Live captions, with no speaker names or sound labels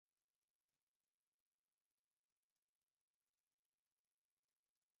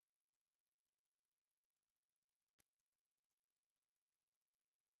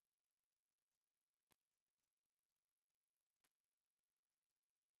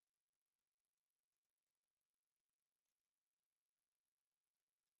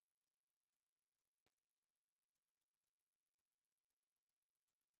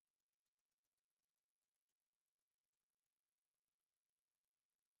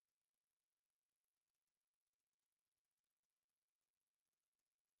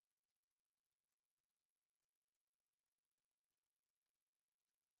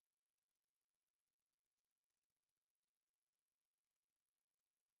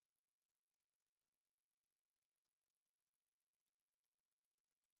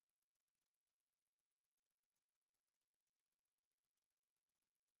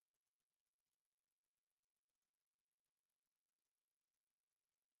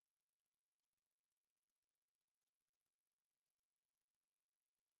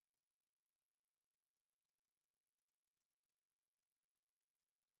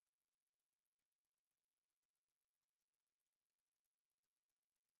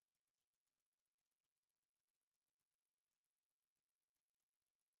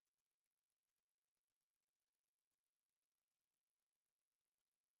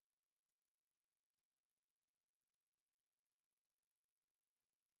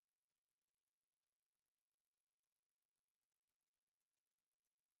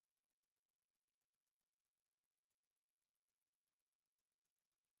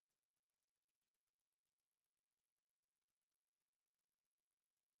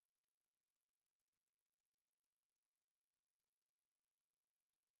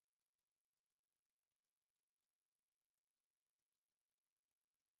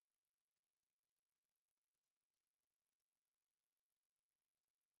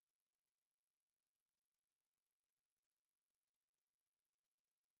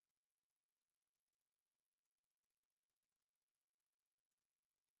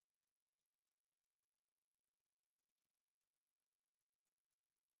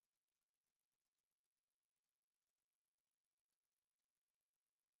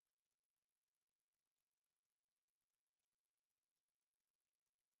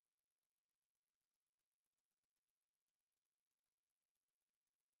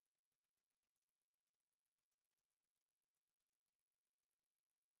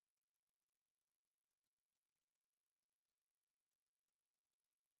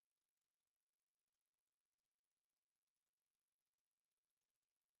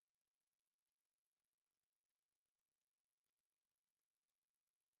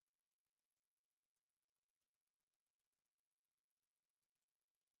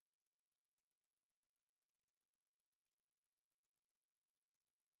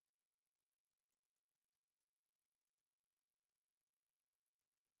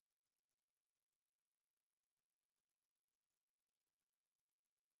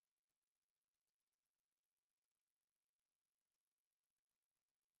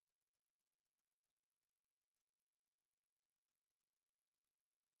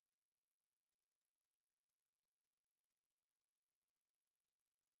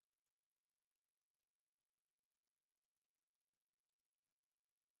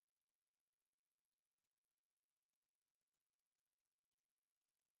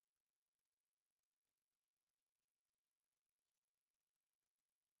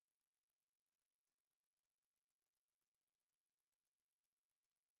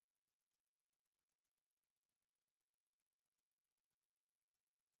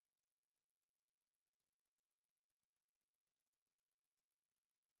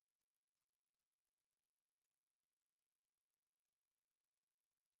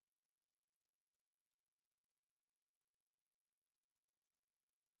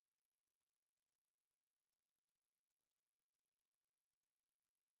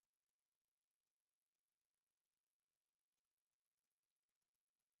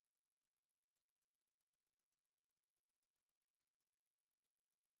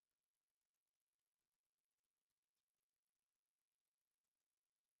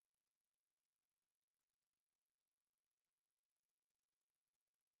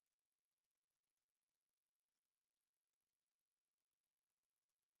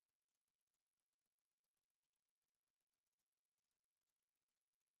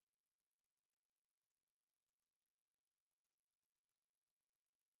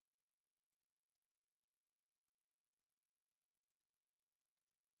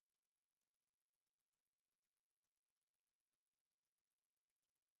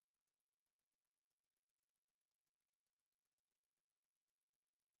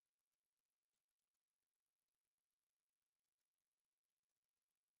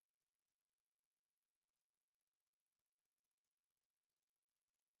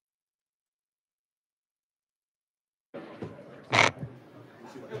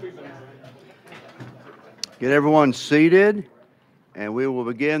Get everyone seated, and we will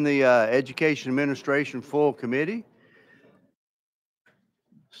begin the Education Administration Full Committee.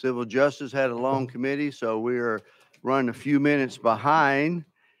 Civil Justice had a long committee, so we are running a few minutes behind.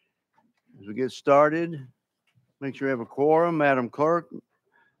 As we get started, make sure you have a quorum. Madam Clerk,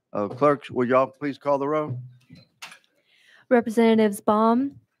 clerks, would y'all please call the roll? Representatives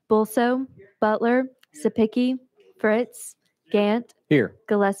Baum, Bulso, Butler, Sapicki, Fritz, Gant, Here.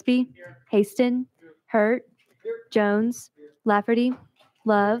 Gillespie, Haston, Hurt, Jones, Lafferty,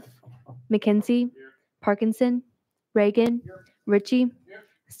 Love, McKenzie, Parkinson, Reagan, Ritchie,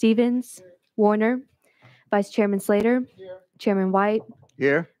 Stevens, Warner, Vice Chairman Slater, Chairman White.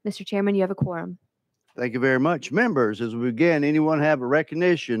 Here. Mr. Chairman, you have a quorum. Thank you very much. Members, as we begin, anyone have a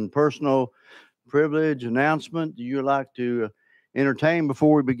recognition, personal privilege, announcement that you'd like to entertain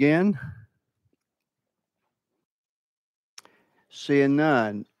before we begin? Seeing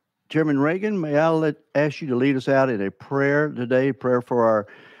none. Chairman Reagan, may I ask you to lead us out in a prayer today, prayer for our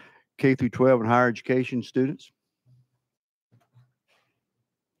K through 12 and higher education students?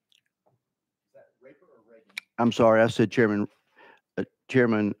 I'm sorry, I said Chairman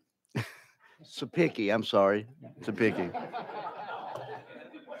Sapicki. I'm sorry, Sapicki.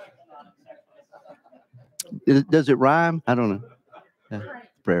 Does it rhyme? I don't know.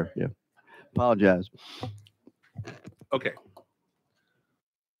 Prayer, yeah. Apologize. Okay.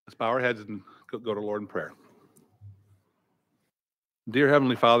 Let's bow our heads and go to Lord in prayer. Dear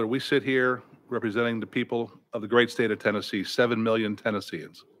Heavenly Father, we sit here representing the people of the great state of Tennessee, 7 million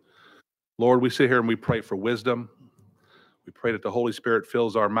Tennesseans. Lord, we sit here and we pray for wisdom. We pray that the Holy Spirit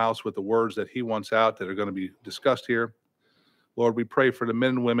fills our mouths with the words that He wants out that are going to be discussed here. Lord, we pray for the men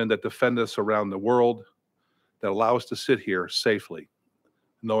and women that defend us around the world, that allow us to sit here safely,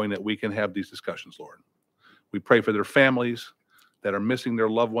 knowing that we can have these discussions, Lord. We pray for their families that are missing their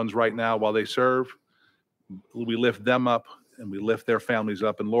loved ones right now while they serve. We lift them up and we lift their families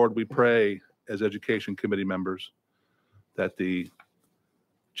up. And Lord, we pray as Education Committee members that the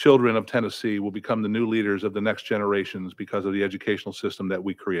children of Tennessee will become the new leaders of the next generations because of the educational system that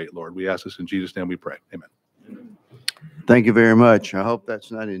we create, Lord. We ask this in Jesus' name we pray. Amen. Thank you very much. I hope that's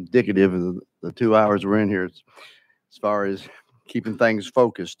not indicative of the 2 hours we're in here as far as keeping things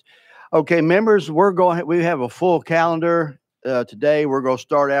focused. Okay, members, we have a full calendar today. We're going to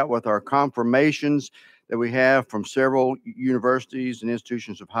start out with our confirmations that we have from several universities and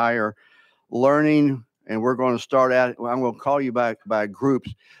institutions of higher learning. And we're going to start out, I'm going to call you by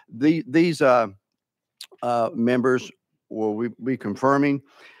groups. These members will be confirming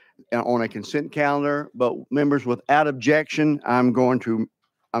on a consent calendar, but members without objection, I'm going to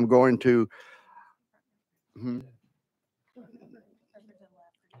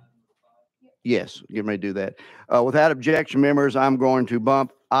Yes, get ready to do that. Without objection, members, I'm going to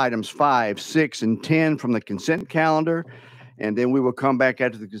bump items 5, 6, and 10 from the consent calendar, and then we will come back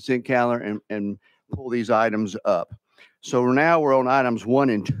after the consent calendar and pull these items up. So now we're on items 1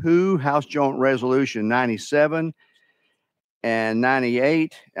 and 2, House Joint Resolution 97 and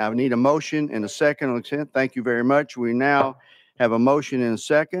 98. I need a motion and a second on consent. Thank you very much. We now have a motion and a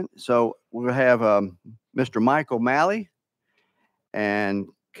second. So we'll have Mr. Mike O'Malley and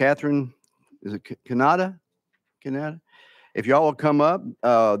Catherine. Is it Kanata? If y'all will come up,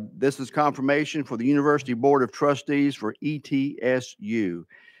 this is confirmation for the University Board of Trustees for ETSU.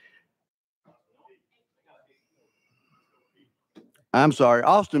 I'm sorry,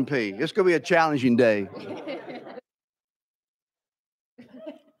 Austin Peay. It's going to be a challenging day.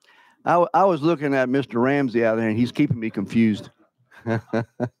 I was looking at Mr. Ramsey out there, and he's keeping me confused.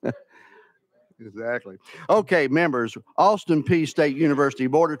 Exactly. Okay, members, Austin Peay State University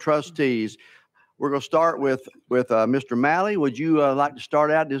Board of Trustees. We're going to start with Mr. Malley. Would you like to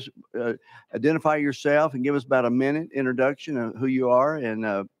start out, just identify yourself and give us about a minute introduction of who you are,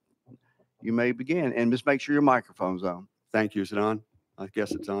 and you may begin. And just make sure your microphone's on. Thank you. Is it on? I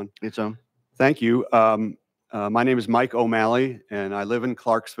guess it's on. It's on. Thank you. My name is Mike O'Malley, and I live in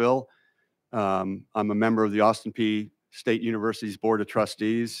Clarksville. I'm a member of the Austin Peay State University's Board of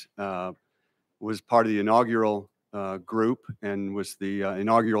Trustees. Was part of the inaugural group and was the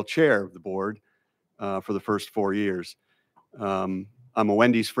inaugural chair of the board for the first 4 years. I'm a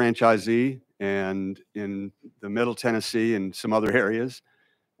Wendy's franchisee, and in the Middle Tennessee and some other areas.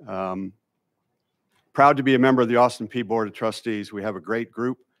 Proud to be a member of the Austin Peay Board of Trustees. We have a great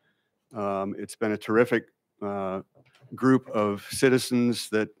group. It's been a terrific group of citizens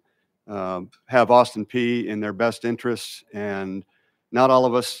that have Austin Peay in their best interests, and not all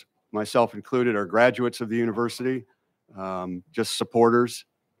of us, myself included, are graduates of the university, just supporters,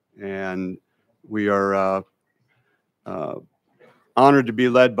 and we are honored to be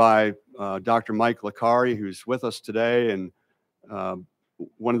led by Dr. Mike Licari, who's with us today. And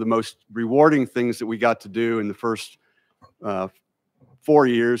one of the most rewarding things that we got to do in the first 4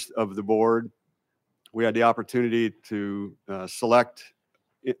 years of the board, we had the opportunity to select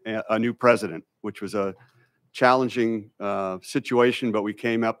a new president, which was a challenging situation, but we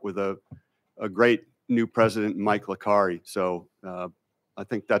came up with a great new president, Mike Licari. So I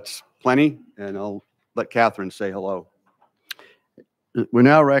think that's plenty, and I'll let Catherine say hello. We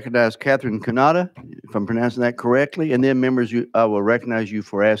now recognize Catherine Kanata, if I'm pronouncing that correctly, and then members, I will recognize you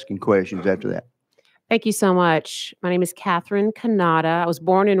for asking questions after that. Thank you so much. My name is Catherine Kanata. I was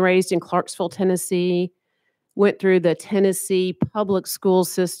born and raised in Clarksville, Tennessee. Went through the Tennessee public school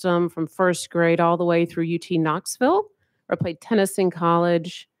system from first grade all the way through UT Knoxville, where I played tennis in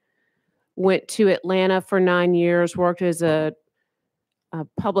college. Went to Atlanta for 9 years, worked as a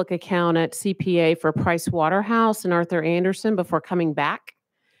public accountant, CPA for Price Waterhouse and Arthur Anderson before coming back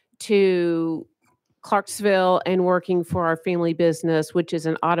to Clarksville and working for our family business, which is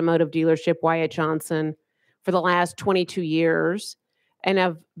an automotive dealership, Wyatt Johnson, for the last 22 years. And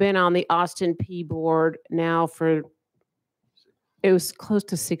I've been on the Austin P board now for, it was close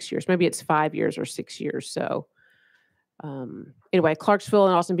to 6 years. Maybe it's 5 years or 6 years. So anyway, Clarksville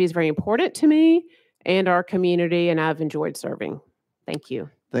and Austin P is very important to me and our community, and I've enjoyed serving. Thank you.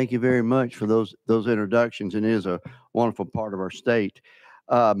 Thank you very much for those introductions, and it is a wonderful part of our state.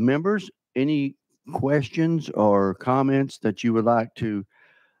 Members, any questions or comments that you would like to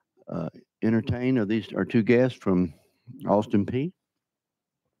entertain of these our two guests from Austin P?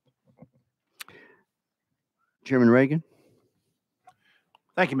 Chairman Reagan.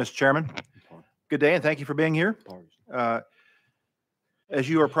 Thank you, Mr. Chairman. Good day, and thank you for being here. As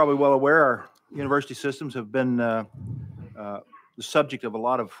you are probably well aware, our university systems have been the subject of a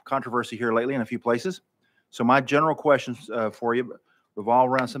lot of controversy here lately in a few places. So my general questions for you revolve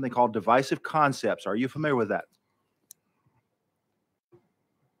around something called divisive concepts. Are you familiar with that?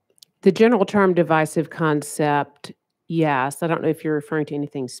 The general term divisive concept, yes. I don't know if you're referring to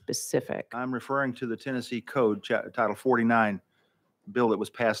anything specific. I'm referring to the Tennessee Code, Title 49, bill that was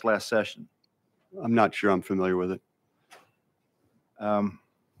passed last session. I'm not sure I'm familiar with it.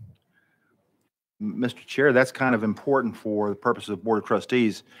 Mr. Chair, that's kind of important for the purposes of Board of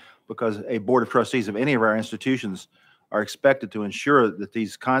Trustees, because a Board of Trustees of any of our institutions are expected to ensure that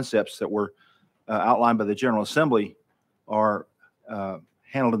these concepts that were outlined by the General Assembly are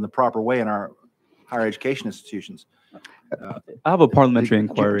handled in the proper way in our higher education institutions. I have a parliamentary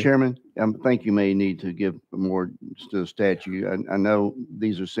inquiry. Chairman, I think you may need to give more to the statute. I know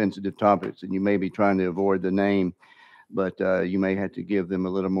these are sensitive topics, and you may be trying to avoid the name, but you may have to give them a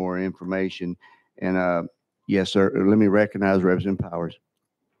little more information. And yes, sir, let me recognize Representative Powers.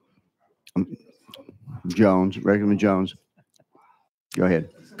 Jones, Representative Jones. Go ahead.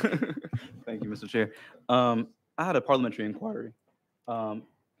 Thank you, Mr. Chair. I had a parliamentary inquiry.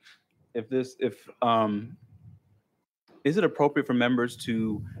 Is it appropriate for members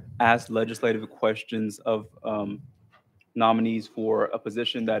to ask legislative questions of nominees for a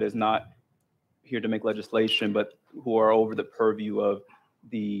position that is not here to make legislation, but who are over the purview of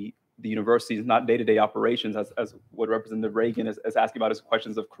the university's not day-to-day operations, as what Representative Reagan is asking about, is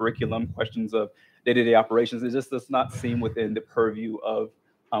questions of curriculum, questions of day-to-day operations? It just does not seem within the purview of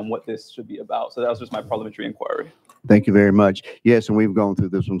what this should be about. So that was just my parliamentary inquiry. Thank you very much. Yes, and we've gone through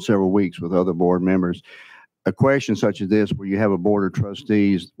this one several weeks with other board members. A question such as this, where you have a board of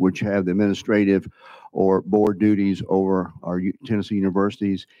trustees which have the administrative or board duties over our Tennessee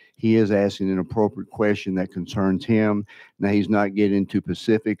universities, he is asking an appropriate question that concerns him. Now, he's not getting into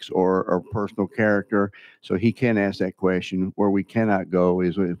specifics or personal character, so he can ask that question. Where we cannot go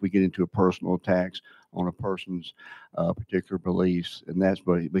is if we get into a personal attacks on a person's particular beliefs, and that's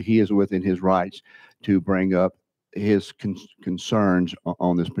but he is within his rights to bring up his concerns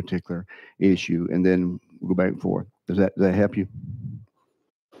on this particular issue, and then we'll go back and forth. Does that help you?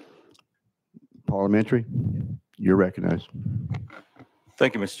 Parliamentary, you're recognized.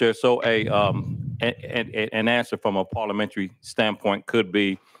 Thank you, Mr. Chair. So an answer from a parliamentary standpoint could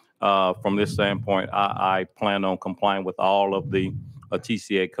be, from this standpoint, I plan on complying with all of the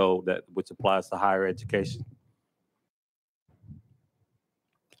TCA code which applies to higher education.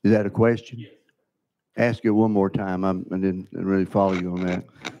 Is that a question? Yes. Ask it one more time. I didn't really follow you on that.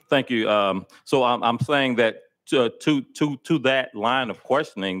 Thank you. So I'm saying that to that line of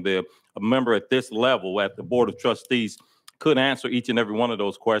questioning, a member at this level at the Board of Trustees could answer each and every one of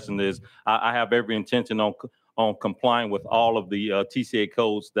those questions. I have every intention on complying with all of the TCA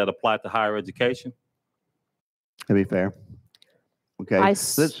codes that apply to higher education. That'd be fair. Okay, I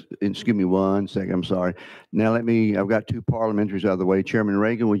let's, excuse me one second, I'm sorry. Now I've got two parliamentaries out of the way. Chairman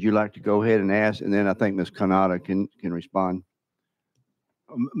Reagan, would you like to go ahead and ask? And then I think Ms. Kanata can respond.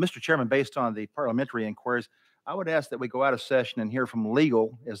 Mr. Chairman, based on the parliamentary inquiries, I would ask that we go out of session and hear from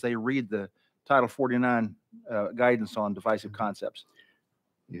legal as they read the Title 49 guidance on divisive concepts.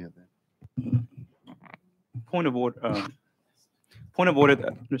 Yeah. Point of order,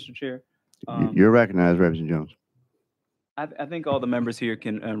 Mr. Chair. You're recognized, Representative Jones. I think all the members here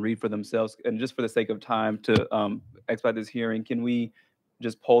can read for themselves, and just for the sake of time to expedite this hearing, can we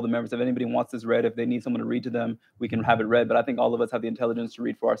just poll the members? If anybody wants this read, if they need someone to read to them, we can have it read. But I think all of us have the intelligence to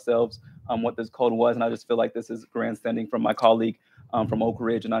read for ourselves what this code was, and I just feel like this is grandstanding from my colleague from Oak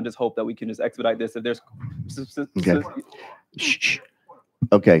Ridge, and I just hope that we can just expedite this. If there's Okay. Shh.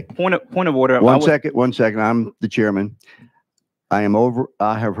 Okay. Point of order. One second. I'm the chairman. I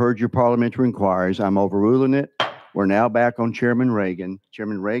have heard your parliamentary inquiries. I'm overruling it. We're now back on Chairman Reagan.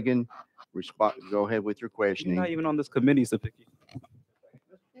 Chairman Reagan, go ahead with your You're questioning. not even on this committee, Sapiki.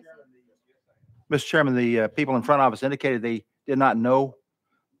 Mr. Chairman, the people in front of us indicated they did not know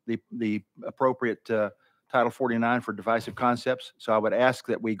the appropriate Title 49 for divisive concepts. So I would ask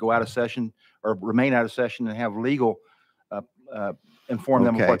that we go out of session or remain out of session and have legal inform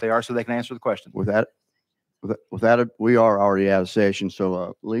them of Okay. what they are so they can answer the question. With that, we are already out of session.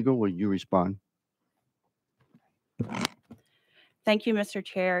 So legal, will you respond? Thank you, Mr.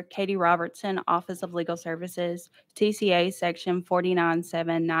 Chair. Katie Robertson, Office of Legal Services. TCA Section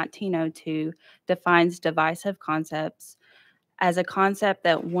 49(7)1902 defines divisive concepts as a concept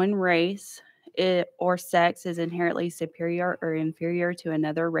that one race or sex is inherently superior or inferior to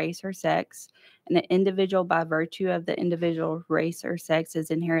another race or sex, and an individual by virtue of the individual race or sex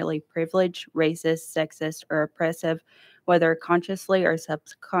is inherently privileged, racist, sexist, or oppressive, whether consciously or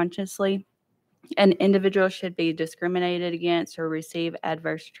subconsciously. An individual should be discriminated against or receive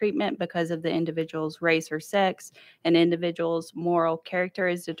adverse treatment because of the individual's race or sex. An individual's moral character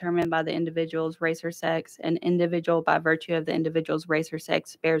is determined by the individual's race or sex. An individual, by virtue of the individual's race or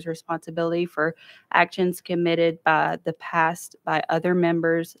sex, bears responsibility for actions committed by the past by other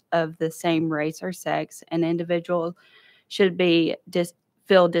members of the same race or sex. An individual should be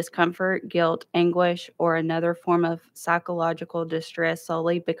feel discomfort, guilt, anguish, or another form of psychological distress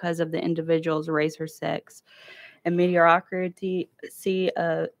solely because of the individual's race or sex. And mediocrity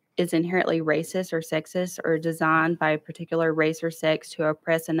is inherently racist or sexist or designed by a particular race or sex to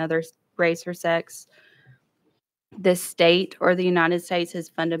oppress another race or sex. The state or the United States is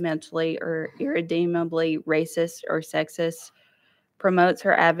fundamentally or irredeemably racist or sexist, promotes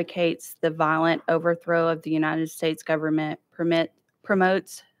or advocates the violent overthrow of the United States government,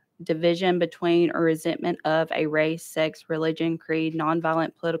 promotes division between or resentment of a race, sex, religion, creed,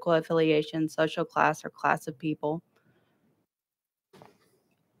 nonviolent political affiliation, social class, or class of people.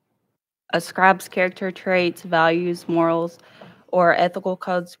 Ascribes character traits, values, morals, or ethical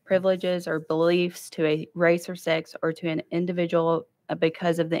codes, privileges, or beliefs to a race or sex or to an individual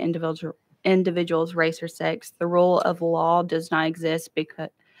because of the individual's race or sex. The rule of law does not exist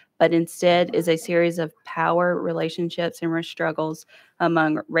but instead is a series of power relationships and struggles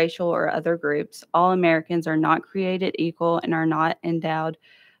among racial or other groups. All Americans are not created equal and are not endowed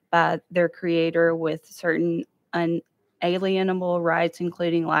by their creator with certain unalienable rights,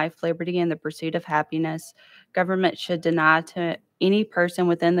 including life, liberty, and the pursuit of happiness. Government should deny to any person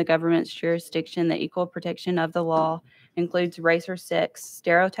within the government's jurisdiction the equal protection of the law, includes race or sex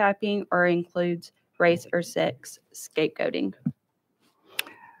stereotyping, or includes race or sex scapegoating.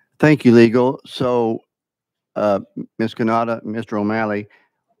 Thank you, legal. So, Ms. Kanata, Mr. O'Malley,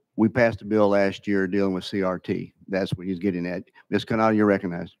 we passed a bill last year dealing with CRT. That's what he's getting at. Ms. Kanata, you're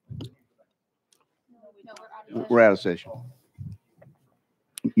recognized. We're out of session.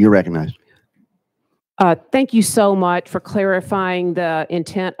 You're recognized. Thank you so much for clarifying the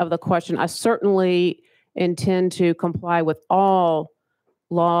intent of the question. I certainly intend to comply with all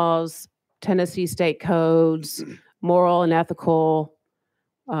laws, Tennessee state codes, moral and ethical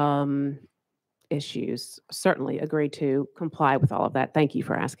issues. Certainly agree to comply with all of that. Thank you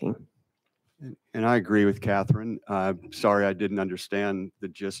for asking. And I agree with Catherine. Sorry, I didn't understand the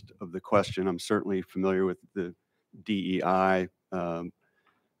gist of the question. I'm certainly familiar with the DEI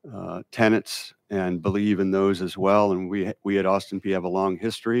tenets and believe in those as well. And we at Austin Peay have a long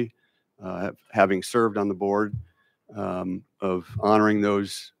history, having served on the board, of honoring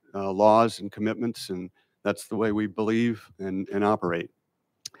those laws and commitments. And that's the way we believe and operate.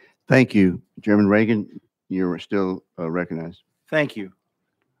 Thank you. Chairman Reagan, you're still recognized. Thank you.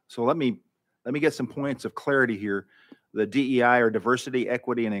 So let me get some points of clarity here. The DEI, or diversity,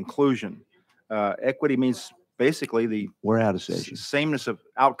 equity, and inclusion. Equity means basically the We're out of session. sameness of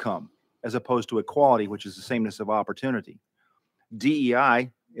outcome as opposed to equality, which is the sameness of opportunity.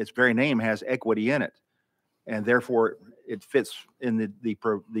 DEI, its very name, has equity in it, and therefore it fits in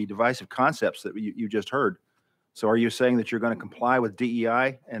the divisive concepts that you just heard. So are you saying that you're going to comply with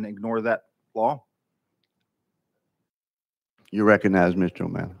DEI and ignore that law? You recognize Mr.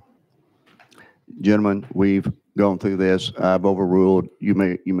 O'Malley. Gentlemen, we've gone through this. I've overruled. You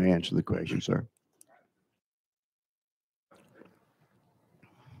may answer the question, sir.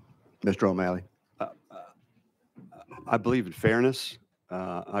 Mr. O'Malley. I believe in fairness.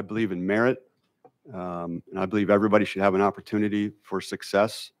 I believe in merit. And I believe everybody should have an opportunity for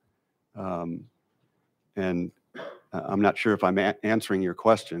success. And I'm not sure if I'm answering your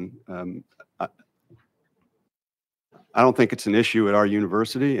question. I don't think it's an issue at our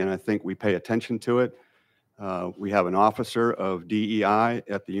university, and I think we pay attention to it. We have an officer of DEI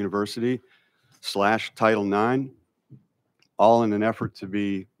at the university / Title IX, all in an effort to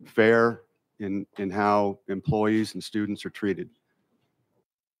be fair in how employees and students are treated.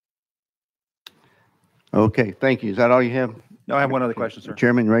 Okay, thank you. Is that all you have? No, I have one other question, sir.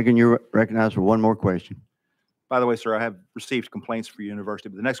 Chairman Reagan, you're recognized for one more question. By the way, sir, I have received complaints for your university,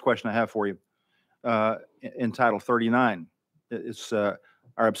 but the next question I have for you, in Title 39, it's our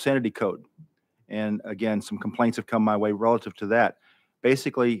obscenity code. And again, some complaints have come my way relative to that.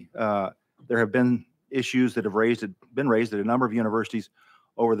 Basically, there have been issues that have been raised at a number of universities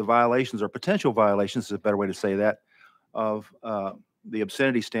over the violations or potential violations, is a better way to say that, of the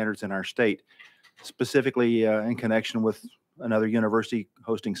obscenity standards in our state, specifically in connection with another university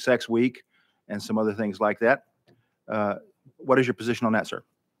hosting Sex Week and some other things like that. What is your position on that, sir?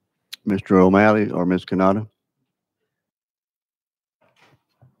 Mr. O'Malley or Ms. Kanata?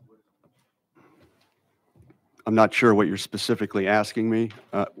 I'm not sure what you're specifically asking me.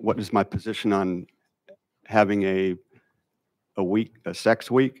 What is my position on having a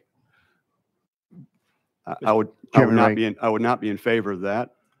sex week? I would not be in favor of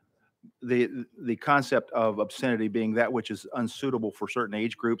that. The concept of obscenity being that which is unsuitable for certain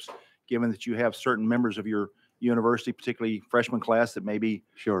age groups, given that you have certain members of your university, particularly freshman class, that may be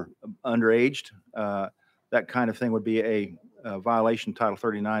underaged, that kind of thing would be a violation of Title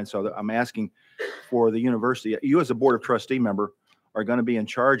 39. So I'm asking for the university, you as a Board of Trustee member are going to be in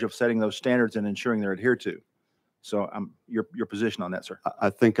charge of setting those standards and ensuring they're adhered to. So your position on that, sir? I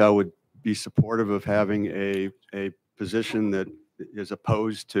think I would be supportive of having a position that is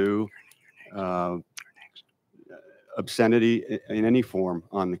opposed to obscenity in any form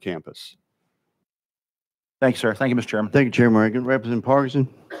on the campus. Thanks, sir. Thank you, Mr. Chairman. Thank you, Chairman Reagan. Representative Parkinson.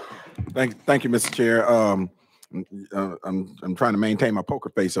 Thank you, Mr. Chair. I'm trying to maintain my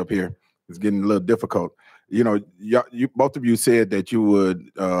poker face up here. It's getting a little difficult. You know, you both of you said that you would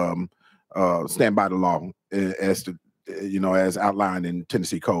stand by the law as to, as outlined in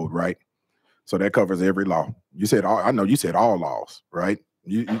Tennessee Code, right? So that covers every law. You said all. I know you said all laws, right?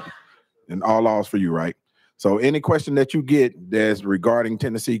 And all laws for you, right? So any question that you get that's regarding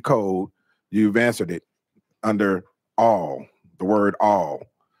Tennessee Code, you've answered it under all. The word all.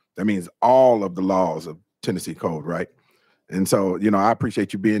 That means all of the laws of Tennessee Code, right? And so, I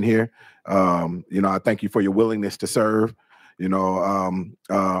appreciate you being here. I thank you for your willingness to serve.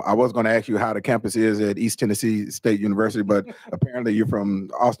 I was going to ask you how the campus is at East Tennessee State University, but apparently you're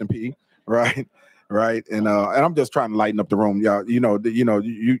from Austin Peay, right? Right. And I'm just trying to lighten up the room. Y'all,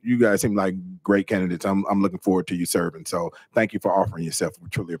 you guys seem like great candidates. I'm looking forward to you serving. So thank you for offering yourself. We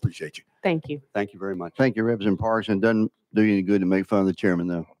truly appreciate you. Thank you. Thank you very much. Thank you, Representative Parkinson. Doesn't do you any good to make fun of the chairman,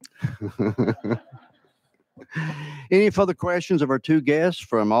 though. Any further questions of our two guests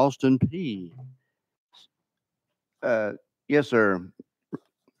from Austin Peay? Yes, sir.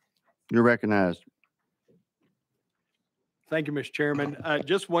 You're recognized. Thank you, Mr. Chairman.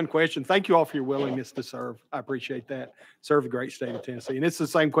 Just one question. Thank you all for your willingness to serve. I appreciate that. Serve the great state of Tennessee. And it's the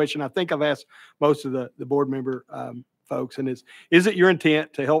same question I think I've asked most of the board member folks. And is it your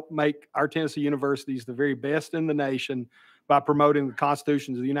intent to help make our Tennessee universities the very best in the nation by promoting the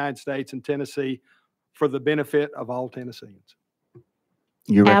constitutions of the United States and Tennessee for the benefit of all Tennesseans?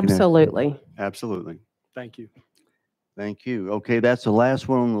 Absolutely. Absolutely. Thank you. Thank you. Okay, that's the last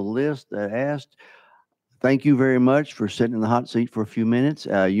one on the list that asked. Thank you very much for sitting in the hot seat for a few minutes.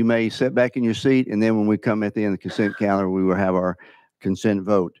 You may sit back in your seat, and then when we come at the end of the consent calendar, we will have our consent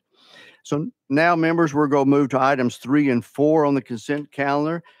vote. So now, members, we're going to move to items 3 and 4 on the consent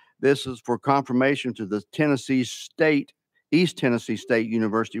calendar. This is for confirmation to the East Tennessee State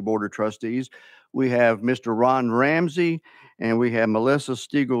University Board of Trustees. We have Mr. Ron Ramsey, and we have Melissa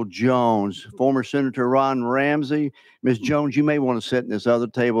Stegall Jones. Former Senator Ron Ramsey. Ms. Jones, you may want to sit in this other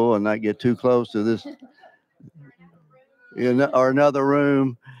table and not get too close to this or another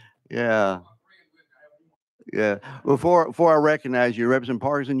room. Yeah. Yeah. Before I recognize you, Representative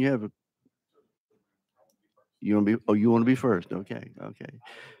Parkinson, you want to be, oh, you want to be first. Okay. Okay.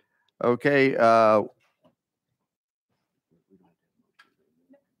 Okay. Okay.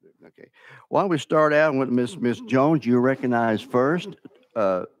 Why don't we start out with Miss Jones? You recognize first.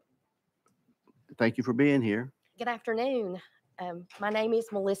 Thank you for being here. Good afternoon. My name is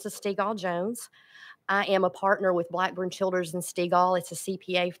Melissa Stegall Jones. I am a partner with Blackburn Childers and Stegall. It's a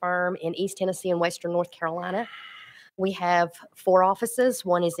CPA firm in East Tennessee and Western North Carolina. We have 4 offices.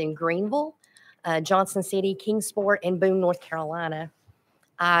 One is in Greenville, Johnson City, Kingsport, and Boone, North Carolina.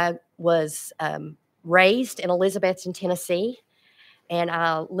 I was raised in Elizabethton, Tennessee, and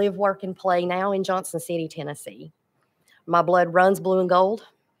I live, work, and play now in Johnson City, Tennessee. My blood runs blue and gold.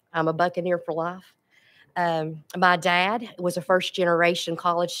 I'm a Buccaneer for life. My dad was a first-generation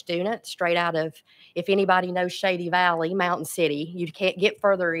college student straight out of, if anybody knows Shady Valley, Mountain City, you can't get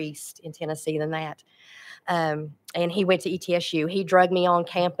further east in Tennessee than that. And he went to ETSU. He drugged me on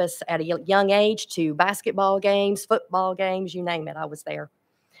campus at a young age to basketball games, football games, you name it, I was there.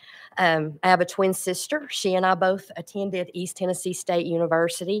 I have a twin sister. She and I both attended East Tennessee State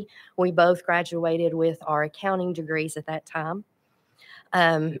University. We both graduated with our accounting degrees at that time.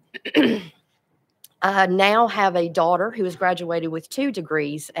 I now have a daughter who has graduated with 2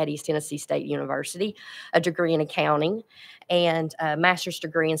 degrees at East Tennessee State University, a degree in accounting and a master's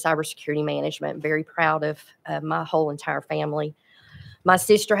degree in cybersecurity management. Very proud of my whole entire family. My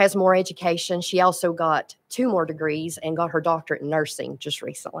sister has more education. She also got 2 more degrees and got her doctorate in nursing just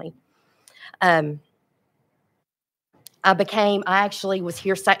recently. I actually was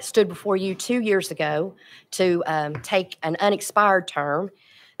here, stood before you 2 years ago to take an unexpired term.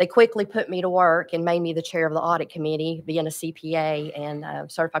 They quickly put me to work and made me the chair of the audit committee, being a CPA and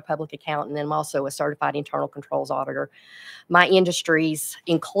certified public accountant, and I'm also a certified internal controls auditor. My industries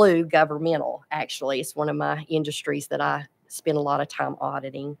include governmental, actually. It's one of my industries that I spend a lot of time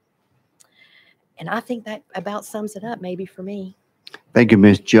auditing. And I think that about sums it up maybe for me. Thank you,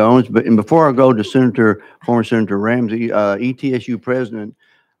 Ms. Jones. And before I go to former Senator Ramsey, ETSU President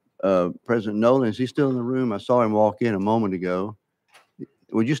Nolan, is he still in the room? I saw him walk in a moment ago.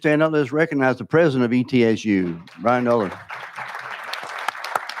 Would you stand up? Let's recognize the president of ETSU, Brian Nolan.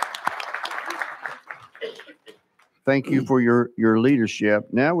 Thank you for your leadership.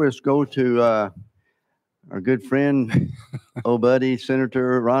 Now let's go to our good friend, buddy,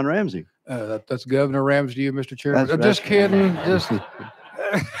 Senator Ron Ramsey. That's Governor Ramsey to you, Mr. Chairman. That's Just kidding. Just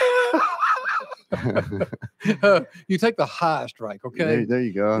you take the highest rank, okay? There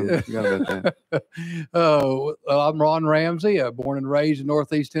you go. I forgot about that. I'm Ron Ramsey, born and raised in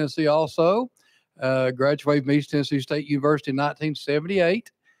Northeast Tennessee also. Graduated from East Tennessee State University in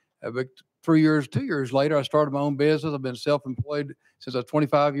 1978. But 2 years later, I started my own business. I've been self-employed since I was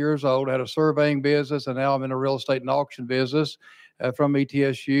 25 years old. I had a surveying business, and now I'm in a real estate and auction business from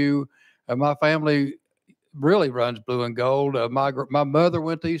ETSU. My family really runs blue and gold. My mother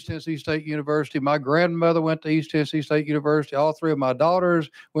went to East Tennessee State University. My grandmother went to East Tennessee State University. All 3 of my daughters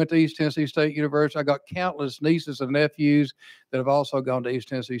went to East Tennessee State University. I got countless nieces and nephews that have also gone to East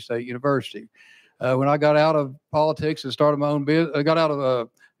Tennessee State University. When I got out of politics and started my own business, I got out of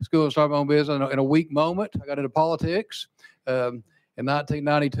school and started my own business in a weak moment. I got into politics. In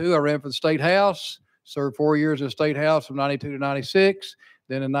 1992, I ran for the State House, served 4 years in the State House from 92 to 96.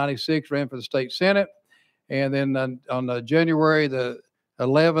 Then in 96, ran for the State Senate. And then on January the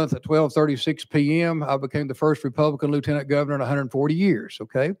 11th at 12:36 p.m., I became the first Republican lieutenant governor in 140 years,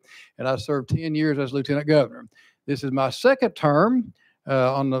 okay? And I served 10 years as lieutenant governor. This is my second term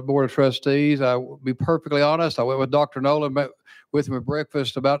on the Board of Trustees. I will be perfectly honest. I went with Dr. Nolan, met with him at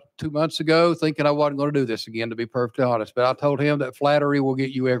breakfast about 2 months ago, thinking I wasn't going to do this again, to be perfectly honest. But I told him that flattery will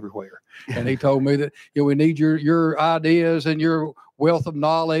get you everywhere. And he told me that we need your ideas and your wealth of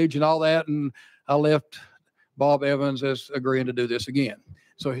knowledge and all that. And I left Bob Evans as agreeing to do this again.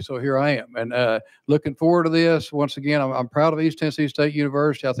 So here I am, and looking forward to this. Once again, I'm proud of East Tennessee State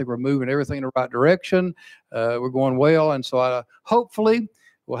University. I think we're moving everything in the right direction. We're going well, and so I hopefully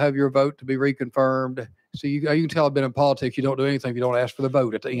will have your vote to be reconfirmed. So you can tell I've been in politics. You don't do anything if you don't ask for the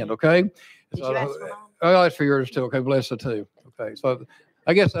vote at the end, okay? Did you ask for mine? I'll ask for yours too, okay? Melissa too, okay? So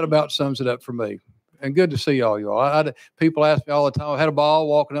I guess that about sums it up for me. And good to see all y'all. People ask me all the time. I had a ball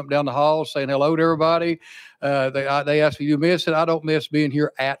walking up and down the hall saying hello to everybody. They ask me, "You miss it?" I don't miss being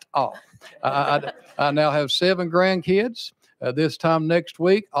here at all. I now have 7 grandkids. This time next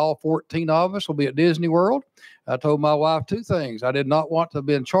week, all 14 of us will be at Disney World. I told my wife two things. I did not want to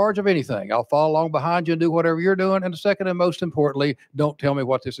be in charge of anything. I'll follow along behind you and do whatever you're doing. And the second and most importantly, don't tell me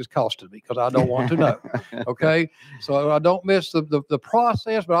what this is costing me because I don't want to know. Okay. So I don't miss the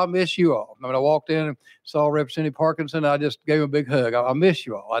process, but I miss you all. I mean, I walked in and saw Representative Parkinson. I just gave him a big hug. I miss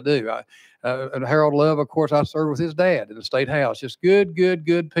you all. I do. And Harold Love, of course, I served with his dad in the state house. Just good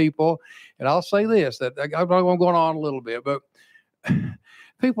people. And I'll say this, that I'm going on a little bit, but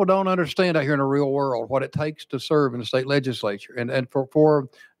people don't understand out here in the real world what it takes to serve in the state legislature. And for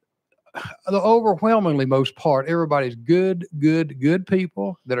the overwhelmingly most part, everybody's good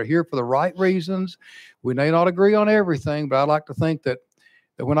people that are here for the right reasons. We may not agree on everything, but I like to think that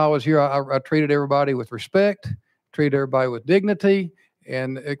when I was here, I treated everybody with respect, treated everybody with dignity,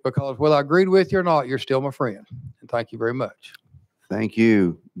 and because whether I agreed with you or not, you're still my friend. And thank you very much. Thank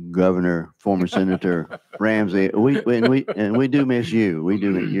you, Governor, former Senator Ramsey. We do miss you. We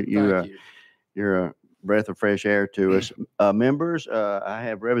do. You're a breath of fresh air to us. Members, I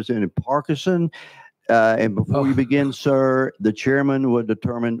have Representative Parkinson. And before you begin, sir, the chairman would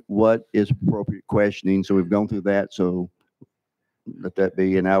determine what is appropriate questioning. So we've gone through that. So let that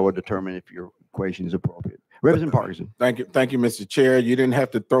be, and I will determine if your question is appropriate. Representative Parkinson. Thank you, Mr. Chair. You didn't have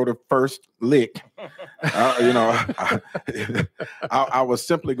to throw the first lick. I was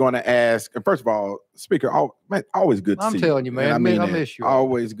simply going to ask. First of all, Speaker, always good to see you. I'm telling you, man. I miss you.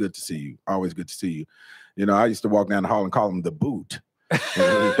 Always good to see you. Always good to see you. You know, I used to walk down the hall and call him the boot.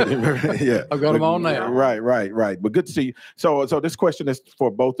 Yeah, I've got him on now. Right. But good to see you. So this question is for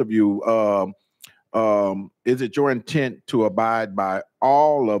both of you. Is it your intent to abide by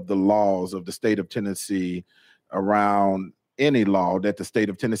all of the laws of the state of Tennessee around any law that the state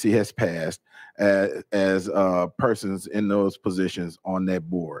of Tennessee has passed as persons in those positions on that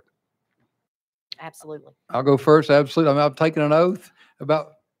board? Absolutely. I'll go first. Absolutely. I mean, I've taken an oath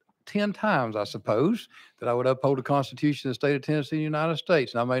about 10 times, I suppose, that I would uphold the Constitution of the state of Tennessee, the United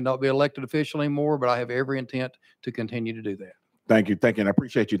States. And I may not be elected official anymore, but I have every intent to continue to do that. Thank you. And I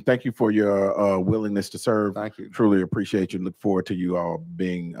appreciate you. Thank you for your willingness to serve. Thank you. Truly appreciate you. Look forward to you all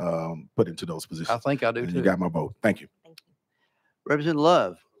being put into those positions. I think I do too. You got my vote. Thank you. Representative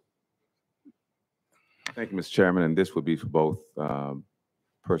Love. Thank you, Mr. Chairman. And this would be for both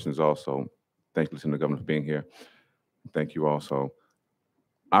persons also. Thank you, Lieutenant Governor, for being here. Thank you also.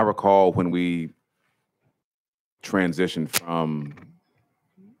 I recall when we transitioned from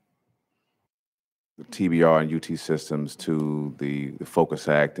the TBR and UT systems to the Focus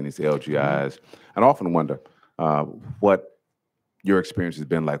Act and these LGIs, and I often wonder what your experience has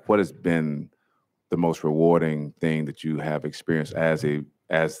been like. What has been the most rewarding thing that you have experienced as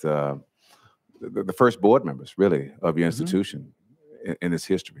the first board members, really, of your institution in its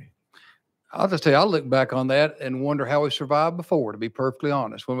history? I'll just tell you, I look back on that and wonder how we survived before, to be perfectly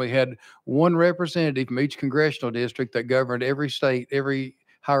honest, when we had one representative from each congressional district that governed every state, every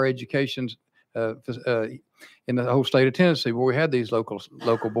higher education in the whole state of Tennessee, where we had these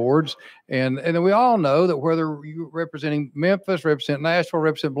local boards. And we all know that whether you're representing Memphis, represent Nashville,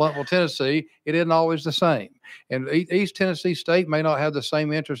 represent Bluntville, Tennessee, it isn't always the same. And East Tennessee State may not have the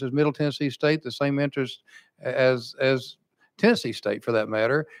same interest as Middle Tennessee State, the same interest as Tennessee State for that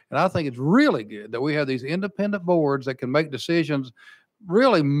matter. And I think it's really good that we have these independent boards that can make decisions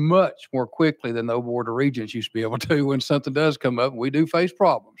really much more quickly than the Board of Regents used to be able to when something does come up. We do face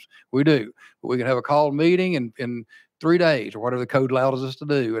problems. We do. But we can have a called meeting in 3 days or whatever the code allows us to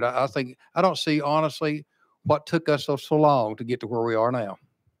do. And I think, I don't see honestly what took us so long to get to where we are now.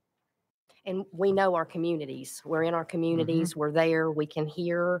 And we know our communities. We're in our communities. We're there. We can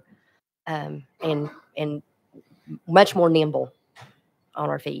hear and much more nimble on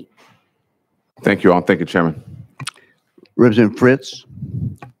our feet. Thank you all. Thank you, Chairman. Representative Fritz.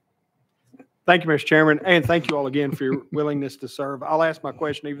 Thank you, Mr. Chairman, and thank you all again for your willingness to serve. I'll ask my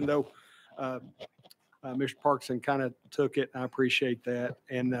question, even though Mr. Parkinson kind of took it. I appreciate that.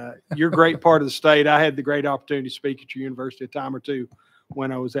 And you're a great part of the state. I had the great opportunity to speak at your university a time or two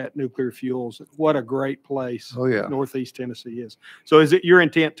when I was at Nuclear Fuels. What a great place Northeast Tennessee is. So is it your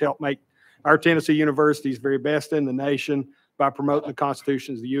intent to help make our Tennessee universities very best in the nation by promoting the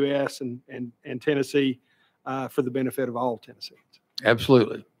constitutions of the U.S. and Tennessee for the benefit of all Tennesseans?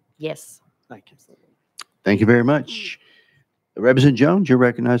 Absolutely. Yes. Thank you. Thank you very much. Representative Jones, you're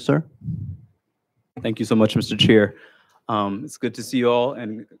recognized, sir. Thank you so much, Mr. Chair. It's good to see you all,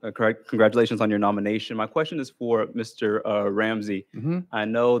 and congratulations on your nomination. My question is for Mr. Ramsey. I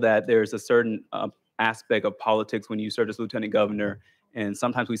know that there's a certain aspect of politics when you serve as lieutenant governor, and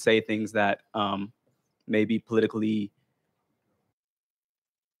sometimes we say things that may be politically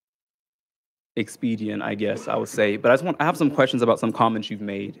expedient, I guess I would say. But I have some questions about some comments you've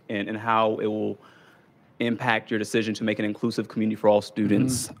made and how it will impact your decision to make an inclusive community for all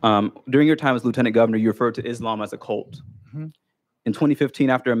students. During your time as Lieutenant Governor, you referred to Islam as a cult. Mhm. In 2015,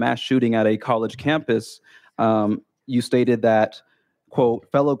 after a mass shooting at a college campus, you stated that, quote,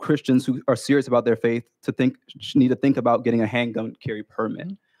 fellow Christians who are serious about their faith need to think about getting a handgun carry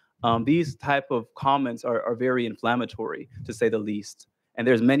permit. These type of comments are very inflammatory, to say the least. And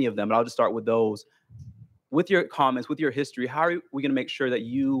there's many of them, but I'll just start with those. With your comments, with your history, how are we going to make sure that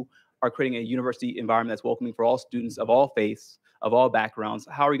you are creating a university environment that's welcoming for all students of all faiths, of all backgrounds?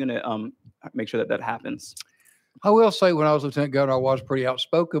 How are you going to make sure that that happens? I will say, when I was lieutenant governor, I was pretty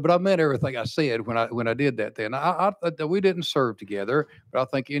outspoken, but I meant everything I said when I did that. Then we didn't serve together, but I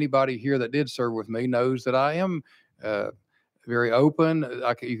think anybody here that did serve with me knows that I am very open.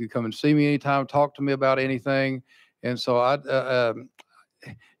 You could come and see me anytime, talk to me about anything, and so I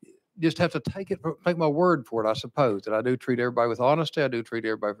just have to take my word for it, I suppose, that I do treat everybody with honesty. I do treat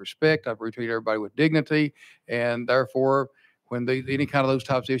everybody with respect. I treat everybody with dignity, and therefore, when any kind of those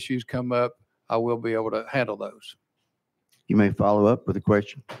types of issues come up, I will be able to handle those. You may follow up with a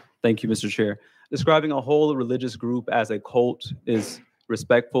question. Thank you, Mr. Chair. Describing a whole religious group as a cult is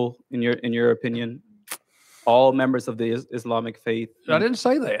respectful in your opinion? All members of the Islamic faith? I didn't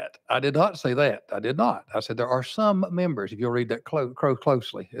say that. I did not say that. I did not. I said there are some members, if you'll read that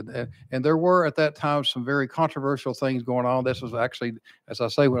closely. And there were at that time some very controversial things going on. This was actually, as I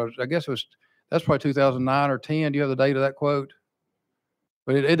say, that's probably 2009 or 10. Do you have the date of that quote?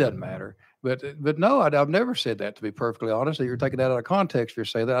 But it doesn't matter. But no, I've never said that, to be perfectly honest. You're taking that out of context if you're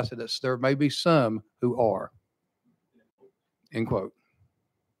saying that. I said that there may be some who are. End quote.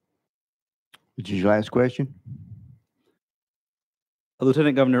 Which is your last question?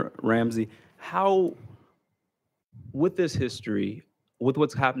 Lieutenant Governor Ramsey, how, with this history, with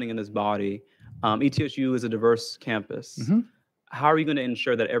what's happening in this body, ETSU is a diverse campus. How are you going to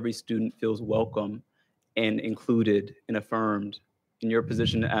ensure that every student feels welcome and included and affirmed in your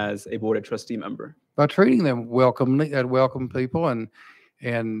position as a board of trustee member? By treating them welcome people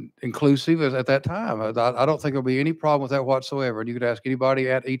and inclusive at that time. I don't think there'll be any problem with that whatsoever. And you could ask anybody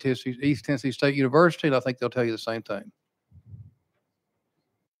at East Tennessee State University, and I think they'll tell you the same thing.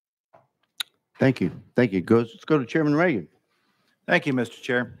 Thank you. Thank you. Let's go to Chairman Reagan. Thank you, Mr.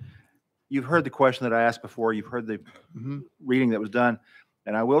 Chair. You've heard the question that I asked before. You've heard the reading that was done.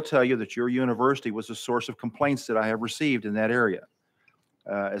 And I will tell you that your university was a source of complaints that I have received in that area.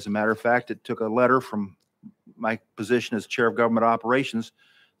 As a matter of fact, it took a letter from my position as chair of government operations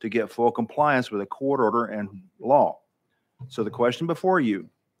to get full compliance with a court order and law. So the question before you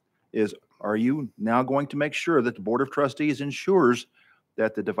is, are you now going to make sure that the Board of Trustees ensures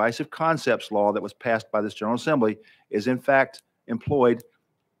that the divisive concepts law that was passed by this General Assembly is in fact employed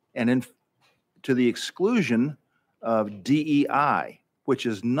and to the exclusion of DEI, which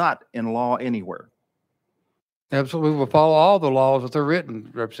is not in law anywhere? Absolutely. We'll follow all the laws that they're written,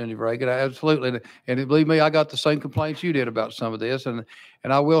 Representative Reagan. Absolutely. And believe me, I got the same complaints you did about some of this. And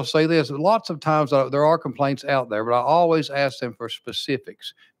I will say this, lots of times there are complaints out there, but I always ask them for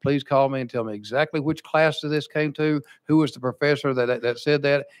specifics. Please call me and tell me exactly which class this came to, who was the professor that said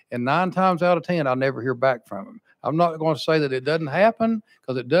that. And 9 times out of 10, I never hear back from them. I'm not going to say that it doesn't happen,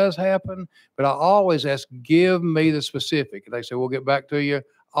 because it does happen, but I always ask, give me the specific. And they say, we'll get back to you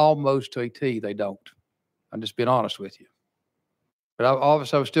almost to a T. They don't. I'm just being honest with you. But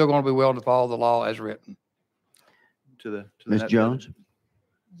obviously, I'm still going to be willing to follow the law as written. Ms. Jones?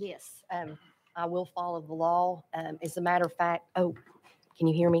 Yes, I will follow the law. As a matter of fact, can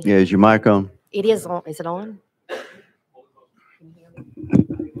you hear me? Yeah, is your mic on? It is on. Is it on? Can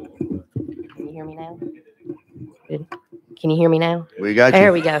you hear me now? Good. Can you hear me now? We got you.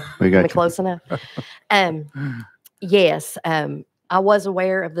 There we go. We got Am I you. close enough? Yes, I was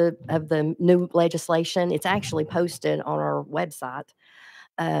aware of the new legislation. It's actually posted on our website,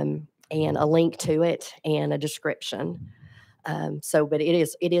 and a link to it and a description. But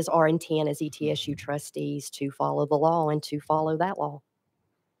it is our intent as ETSU trustees to follow the law and to follow that law.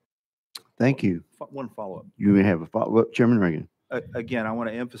 Thank you. One follow-up. You may have a follow-up, Chairman Reagan. Again, I want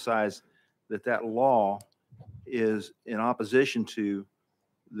to emphasize that law is in opposition to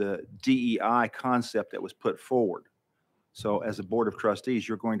the DEI concept that was put forward. So as a Board of Trustees,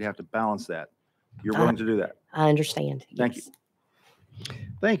 you're going to have to balance that. You're willing to do that? I understand. Thank you.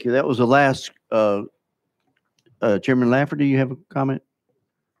 Thank you. That was the last. Chairman Lafferty, you have a comment?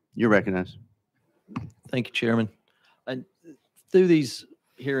 You're recognized. Thank you, Chairman. Through these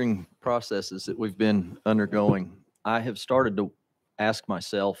hearing processes that we've been undergoing, I have started to ask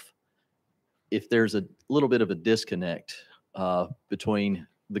myself if there's a little bit of a disconnect between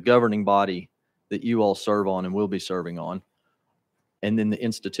the governing body that you all serve on and will be serving on, and then the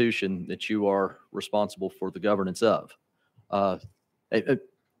institution that you are responsible for the governance of.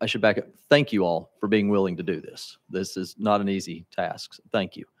 I should back up. Thank you all for being willing to do this. This is not an easy task. So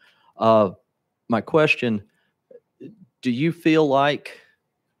thank you. My question, do you feel like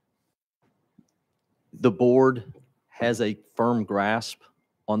the board has a firm grasp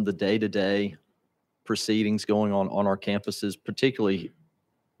on the day-to-day proceedings going on our campuses, particularly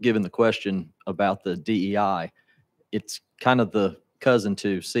given the question about the DEI? It's kind of the cousin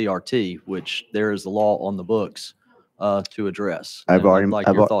to CRT, which there is a law on the books to address. I've And I'd already, like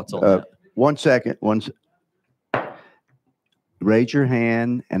I've your al- thoughts on that. 1 second, raise your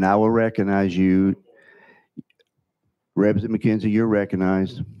hand and I will recognize you. Representative McKenzie, you're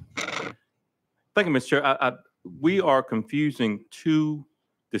recognized. Thank you, Mr. Chair. We are confusing two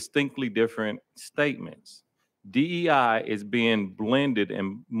distinctly different statements. DEI is being blended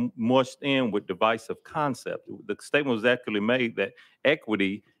and mushed in with divisive concept. The statement was actually made that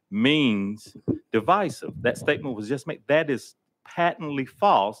equity means divisive. That statement was just made. That is patently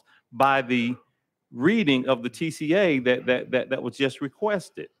false by the reading of the TCA that was just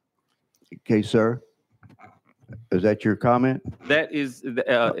requested. Okay, sir. Is that your comment? That is,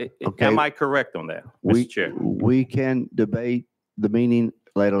 Okay. am I correct on that, Mr. Chair? We can debate the meaning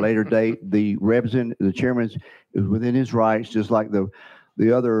at a later date. The chairman is within his rights, just like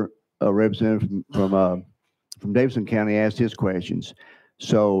the other representative from Davidson County asked his questions.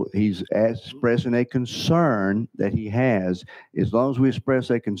 So he's expressing a concern that he has. As long as we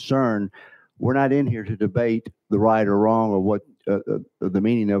express a concern, we're not in here to debate the right or wrong or what the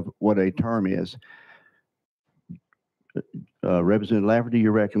meaning of what a term is. Representative Lafferty,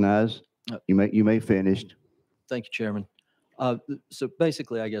 you're recognized. You may finish. Thank you, Chairman. So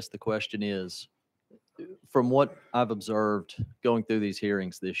basically, I guess the question is, from what I've observed going through these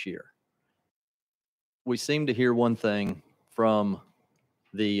hearings this year, we seem to hear one thing from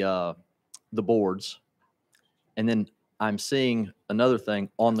the boards, and then I'm seeing another thing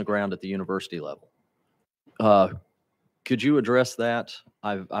on the ground at the university level. Could you address that?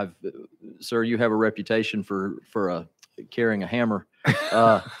 Sir, you have a reputation for carrying a hammer.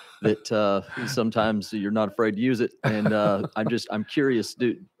 That sometimes you're not afraid to use it, and I'm curious.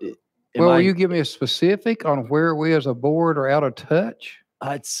 Will you give me a specific on where we as a board are out of touch?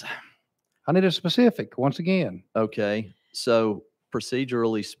 I need a specific once again. Okay, so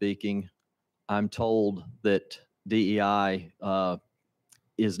procedurally speaking, I'm told that DEI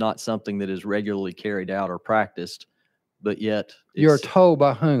is not something that is regularly carried out or practiced, but yet You're told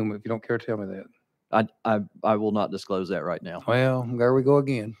by whom? If you don't care to tell me that. I will not disclose that right now. Well, there we go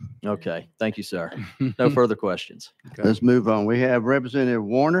again. Okay, thank you, sir. No further questions. Okay. Let's move on. We have Representative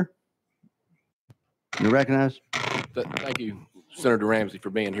Warner. You recognized? Thank you, Senator Ramsey, for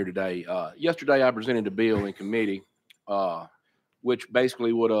being here today. Yesterday, I presented a bill in committee, which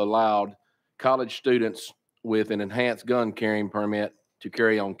basically would have allowed college students with an enhanced gun carrying permit to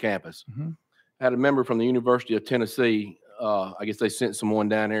carry on campus. I had a member from the University of Tennessee. I guess they sent someone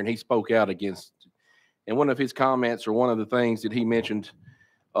down there, and he spoke out against. And one of his comments, or one of the things that he mentioned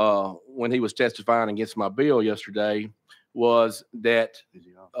when he was testifying against my bill yesterday, was that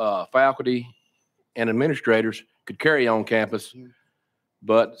faculty and administrators could carry on campus,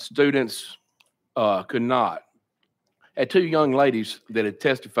 but students could not. I had two young ladies that had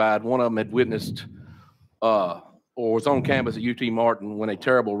testified. One of them had witnessed or was on campus at UT Martin when a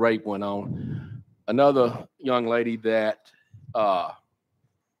terrible rape went on. Another young lady that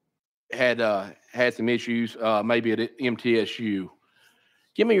had some issues, maybe at MTSU.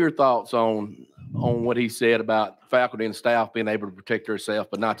 Give me your thoughts on what he said about faculty and staff being able to protect themselves,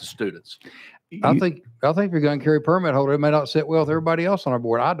 but not the students. I think if you're gun carry permit holder, it may not sit well with everybody else on our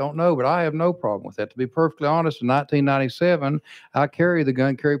board. I don't know, but I have no problem with that. To be perfectly honest, in 1997, I carried the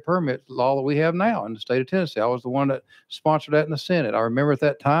gun carry permit law that we have now in the state of Tennessee. I was the one that sponsored that in the Senate. I remember at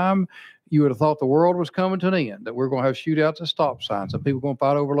that time, you would have thought the world was coming to an end, that we're going to have shootouts at stop signs, and people going to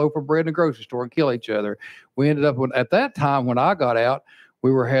fight over a loaf of bread in the grocery store and kill each other. We ended up with, at that time when I got out,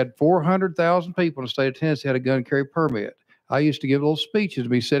 we had 400,000 people in the state of Tennessee had a gun carry permit. I used to give little speeches to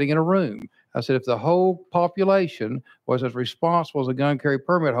be sitting in a room. I said, if the whole population was as responsible as the gun carry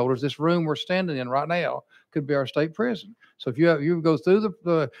permit holders, this room we're standing in right now could be our state prison. So if you go through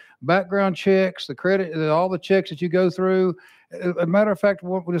the background checks, the credit, all the checks that you go through, as a matter of fact,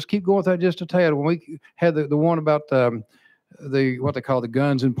 we'll just keep going with that just a tad. When we had the one about what they call the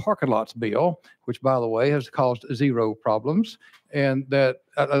guns in parking lots bill, which, by the way, has caused zero problems, and that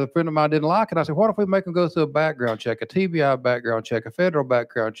a friend of mine didn't like it. I said, what if we make them go through a background check, a TBI background check, a federal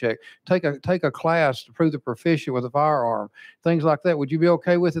background check, take a class to prove they're proficient with a firearm, things like that. Would you be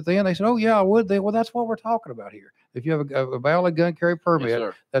okay with it then? They said, oh, yeah, I would. Well, that's what we're talking about here. If you have a valid gun carry permit,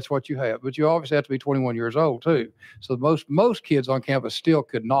 sir. that's what you have. But you obviously have to be 21 years old too. So most kids on campus still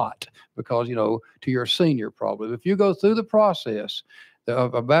could not, because, you know, to your senior probably. If you go through the process,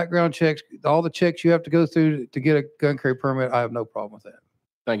 a background checks, all the checks you have to go through to get a gun carry permit, I have no problem with that.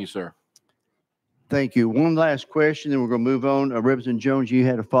 Thank you, sir. Thank you. One last question, then we're going to move on. Representative Jones, you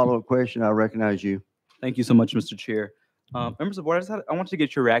had a follow-up question. I recognize you. Thank you so much, Mr. Chair. Members of the board, I wanted to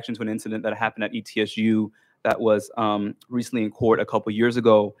get your reaction to an incident that happened at ETSU that was recently in court a couple years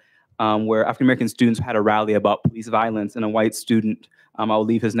ago, where African-American students had a rally about police violence, and a white student, I'll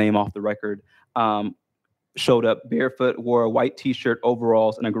leave his name off the record, showed up barefoot, wore a white t-shirt,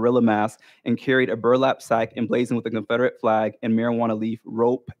 overalls, and a gorilla mask, and carried a burlap sack emblazoned with a Confederate flag and marijuana leaf,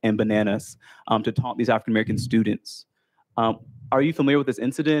 rope, and bananas to taunt these African-American students. Are you familiar with this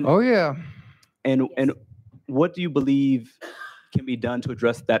incident? Oh, yeah. And what do you believe can be done to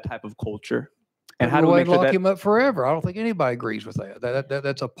address that type of culture? And how do we make sure lock that him up forever? I don't think anybody agrees with that.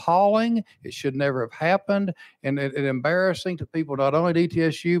 That's appalling. It should never have happened, and it's embarrassing to people not only at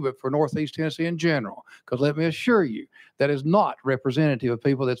ETSU but for Northeast Tennessee in general. Because let me assure you, that is not representative of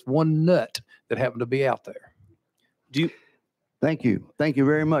people. That's one nut that happened to be out there. Thank you. Thank you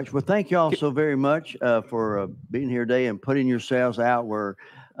very much. Well, thank you all so very much for being here today and putting yourselves out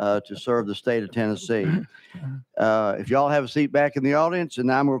to serve the state of Tennessee. If y'all have a seat back in the audience,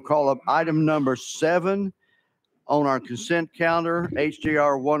 and I'm going to call up item number 7 on our consent calendar,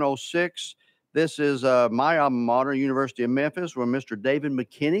 HJR 106. This is my alma mater, University of Memphis, where Mr. David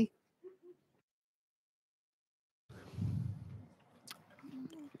McKinney.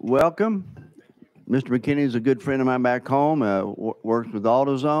 Welcome. Mr. McKinney is a good friend of mine back home, works with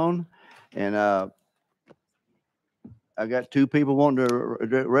AutoZone, and I got 2 people wanting to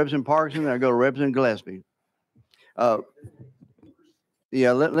represent Parkinson, and I go to represent Gillespie.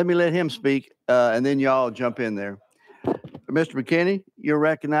 Yeah, let me let him speak, and then y'all jump in there. Mr. McKinney, you're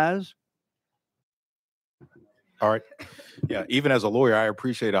recognized. All right. Yeah, even as a lawyer, I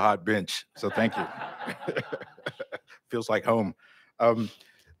appreciate a hot bench, so thank you. Feels like home.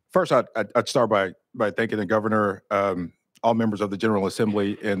 First, I'd start by thanking the governor, all members of the General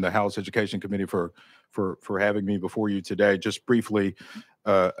Assembly and the House Education Committee for having me before you today. Just briefly,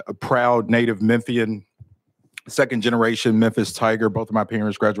 a proud native Memphian, second generation Memphis Tiger. Both of my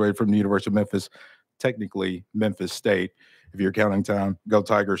parents graduated from the University of Memphis, technically Memphis State, if you're counting time. Go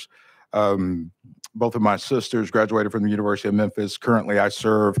Tigers. Both of my sisters graduated from the University of Memphis. Currently, I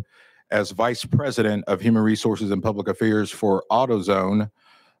serve as Vice President of Human Resources and Public Affairs for AutoZone.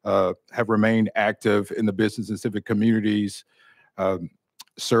 Have remained active in the business and civic communities,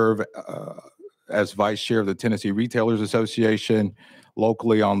 serve as vice chair of the Tennessee Retailers Association,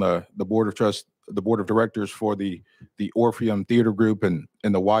 locally on the board of directors for the Orpheum Theater Group and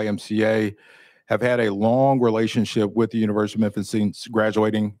the YMCA. Have had a long relationship with the University of Memphis since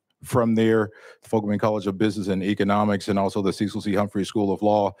graduating from there, Fogelman College of Business and Economics, and also the Cecil C. Humphrey School of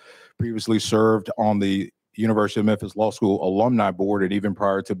Law. Previously served on the University of Memphis Law School Alumni Board, and even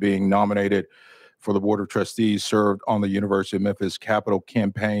prior to being nominated for the Board of Trustees, served on the University of Memphis Capital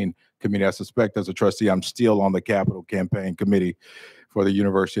Campaign Committee. I suspect as a trustee, I'm still on the Capital Campaign Committee for the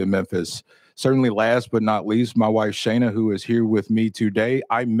University of Memphis. Certainly last but not least, my wife Shana, who is here with me today.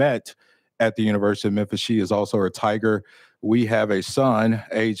 I met at the University of Memphis. She is also a Tiger. We have a son,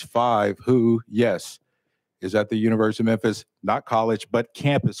 age 5, who, yes, is at the University of Memphis, not college, but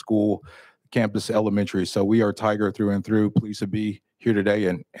campus school, campus elementary. So we are Tiger through and through. Pleased to be here today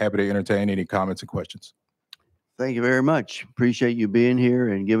and happy to entertain any comments and questions. Thank you very much. Appreciate you being here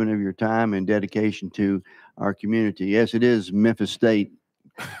and giving of your time and dedication to our community. Yes, it is Memphis State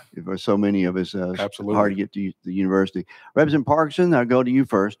for so many of us. Absolutely. Hard to get to the university. Representative Parkinson, I'll go to you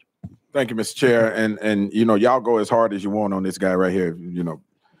first. Thank you, Mr. Chair. And you know, y'all go as hard as you want on this guy right here. You know,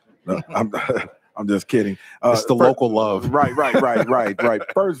 I'm just kidding. It's the local love. Right.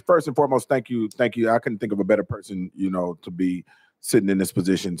 First and foremost, thank you. I couldn't think of a better person, you know, to be sitting in this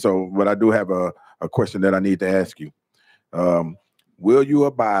position. So, but I do have a question that I need to ask you. Will you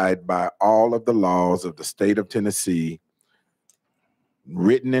abide by all of the laws of the state of Tennessee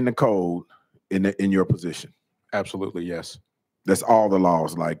written in the code in your position? Absolutely, yes. That's all the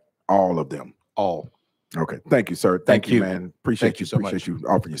laws, like all of them. All. Okay. Thank you, sir. Thank you, man. Appreciate you so much. Appreciate you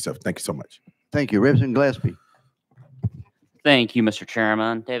offering yourself. Thank you so much. Thank you. Representative Gillespie. Thank you, Mr.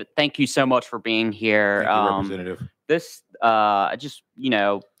 Chairman. David, thank you so much for being here. Thank you, Representative. This, just, you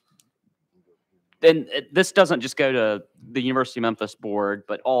know, then this doesn't just go to the University of Memphis board,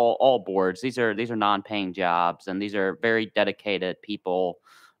 but all boards. These are non-paying jobs, and these are very dedicated people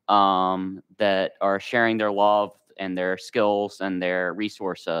that are sharing their love and their skills and their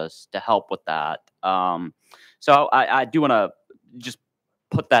resources to help with that. So I do want to just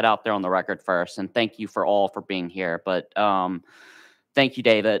put that out there on the record first, and thank you for all for being here. But thank you,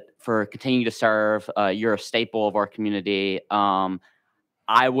 David, for continuing to serve. You're a staple of our community.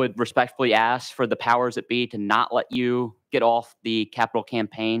 I would respectfully ask for the powers that be to not let you get off the capital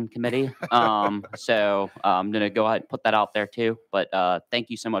campaign committee. So I'm going to go ahead and put that out there too. But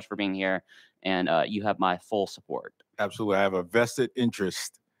thank you so much for being here, and you have my full support. Absolutely. I have a vested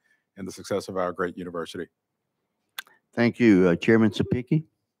interest in the success of our great university. Thank you. Chairman Sapicki.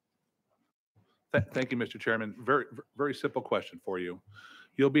 Thank you, Mr. Chairman. Very simple question for you.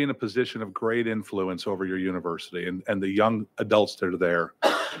 You'll be in a position of great influence over your university and the young adults that are there,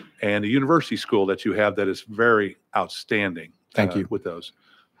 and the university school that you have that is very outstanding. Thank you. With those.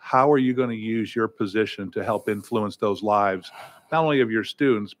 How are you going to use your position to help influence those lives, not only of your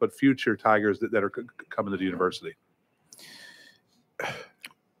students, but future Tigers that are coming to the university?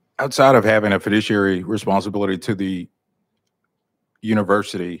 Outside of having a fiduciary responsibility to the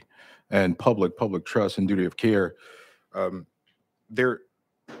university and public trust and duty of care, there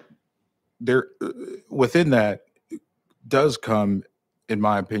within that does come, in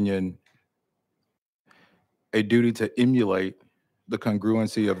my opinion, a duty to emulate the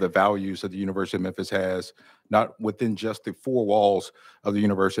congruency of the values that the University of Memphis has, not within just the four walls of the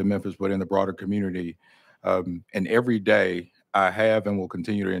University of Memphis, but in the broader community. And every day I have and will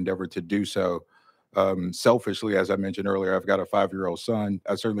continue to endeavor to do so. Selfishly, as I mentioned earlier, I've got a 5-year-old son.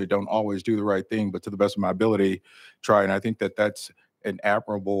 I certainly don't always do the right thing, but to the best of my ability, try. And I think that that's an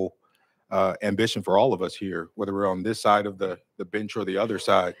admirable ambition for all of us here, whether we're on this side of the bench or the other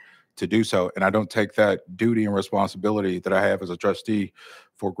side, to do so. And I don't take that duty and responsibility that I have as a trustee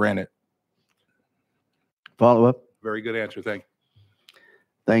for granted. Follow up. Very good answer.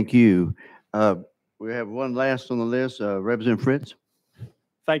 Thank you. We have one last on the list, Representative Fritz.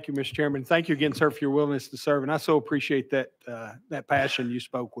 Thank you, Mr. Chairman. Thank you again, sir, for your willingness to serve. And I so appreciate that that passion you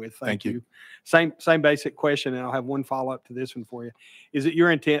spoke with. Thank you. Same basic question, and I'll have one follow-up to this one for you. Is it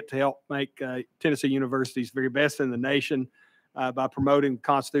your intent to help make Tennessee universities very best in the nation by promoting the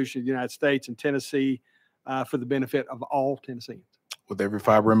Constitution of the United States and Tennessee for the benefit of all Tennesseans? With every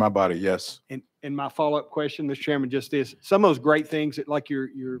fiber in my body, yes. And my follow-up question, Mr. Chairman, just is some of those great things that, like your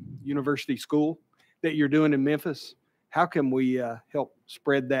university school that you're doing in Memphis, how can we help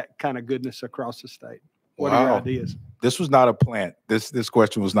spread that kind of goodness across the state? What are your ideas? This was not a plant. This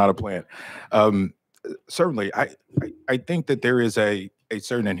question was not a plant. Certainly, I think that there is a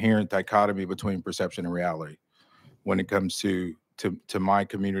certain inherent dichotomy between perception and reality when it comes to my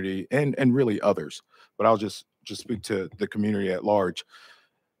community and really others. But I'll just speak to the community at large.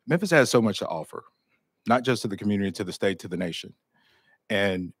 Memphis has so much to offer, not just to the community, to the state, to the nation.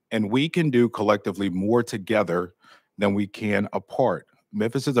 And we can do collectively more together than we can apart.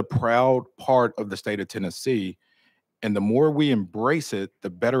 Memphis is a proud part of the state of Tennessee, and the more we embrace it, the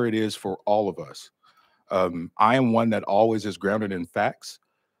better it is for all of us. I am one that always is grounded in facts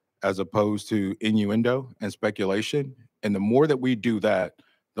as opposed to innuendo and speculation. And the more that we do that,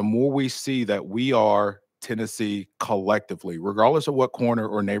 the more we see that we are Tennessee collectively, regardless of what corner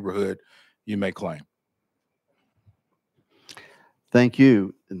or neighborhood you may claim. Thank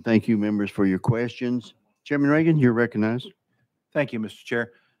you. And thank you, members, for your questions. Chairman Reagan, you're recognized. Thank you, Mr.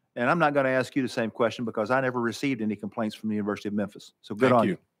 Chair. And I'm not going to ask you the same question because I never received any complaints from the University of Memphis. So good on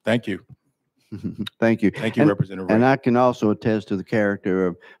you. Thank you. Thank you. Thank you, Representative Reagan. And I can also attest to the character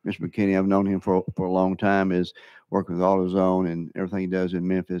of Mr. McKinney. I've known him for a long time, is working with AutoZone and everything he does in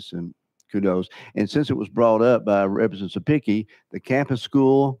Memphis, and kudos. And since it was brought up by Representative Sapicki, the campus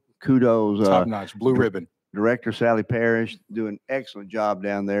school, kudos. Top notch, blue ribbon. Director Sally Parrish doing an excellent job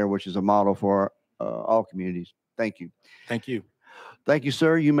down there, which is a model for all communities. Thank you. Thank you. Thank you,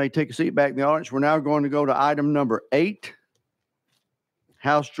 sir. You may take a seat back in the audience. We're now going to go to item number 8,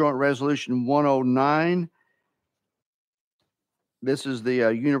 House Joint Resolution 109. This is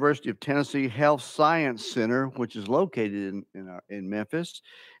the University of Tennessee Health Science Center, which is located in Memphis.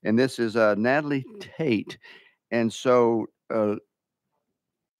 And this is Natalie Tate. And so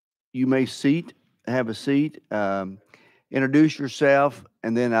you may have a seat, introduce yourself,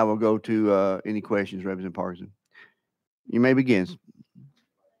 and then I will go to any questions, Representative Parkinson. You may begin.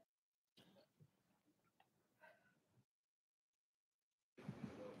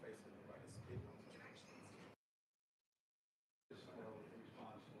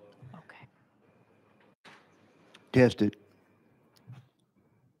 Okay. Test it.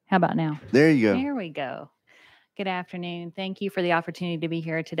 How about now? There you go. There we go. Good afternoon. Thank you for the opportunity to be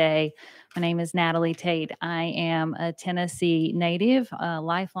here today. My name is Natalie Tate. I am a Tennessee native, a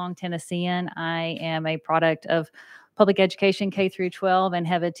lifelong Tennessean. I am a product of public education K through 12 and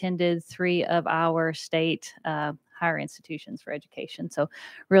have attended 3 of our state higher institutions for education. So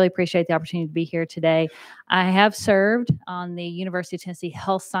really appreciate the opportunity to be here today. I have served on the University of Tennessee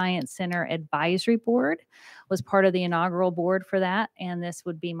Health Science Center Advisory Board, was part of the inaugural board for that, and this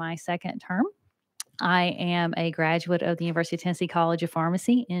would be my second term. I am a graduate of the University of Tennessee College of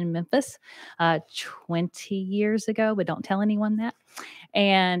Pharmacy in Memphis 20 years ago, but don't tell anyone that.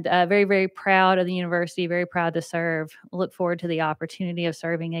 And very, very proud of the university, very proud to serve. Look forward to the opportunity of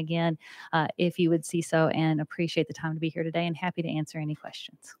serving again if you would see so, and appreciate the time to be here today and happy to answer any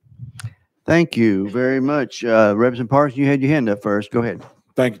questions. Thank you very much. Representative Parks, you had your hand up first. Go ahead.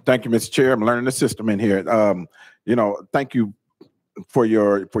 Thank you, Mr. Chair. I'm learning the system in here. Thank you for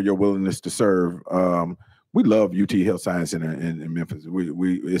your willingness to serve. We love UT Health Science Center in Memphis.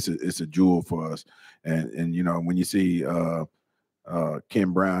 It's a jewel for us. And when you see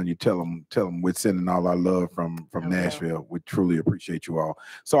Ken Brown, you tell him we're sending all our love from Nashville. We truly appreciate you all.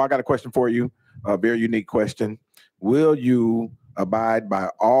 So I got a question for you, a very unique question. Will you abide by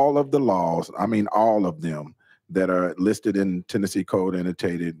all of the laws, I mean all of them, that are listed in Tennessee Code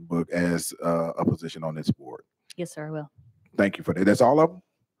Annotated book as a position on this board? Yes, sir, I will. Thank you for that. That's all of them?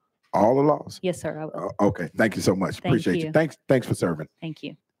 All the laws? Yes, sir, I will. Okay. Thank you so much. Thank Appreciate you. you. Thanks for serving. Thank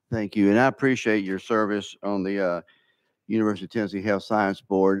you. Thank you. And I appreciate your service on the University of Tennessee Health Science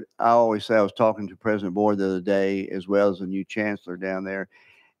Board. I always say I was talking to President Board the other day, as well as the new chancellor down there.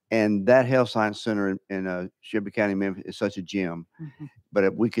 And that Health Science Center in Shelby County, Memphis is such a gem.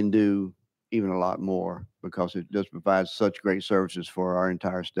 But we can do even a lot more because it does provide such great services for our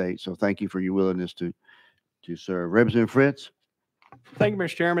entire state. So thank you for your willingness to serve. Representative Fritz? Thank you,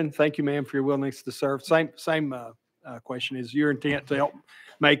 Mr. Chairman. Thank you, ma'am, for your willingness to serve. Same question. Is your intent to help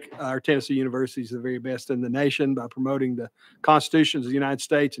make our Tennessee universities the very best in the nation by promoting the constitutions of the United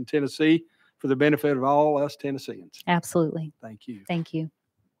States and Tennessee for the benefit of all us Tennesseans? Absolutely. Thank you. Thank you.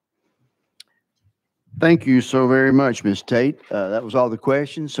 Thank you so very much, Ms. Tate. That was all the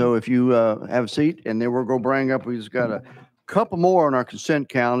questions. So if you have a seat, and then we're going to bring up, we just got a couple more on our consent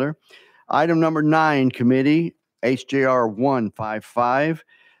calendar. Item number 9, committee, HJR 155.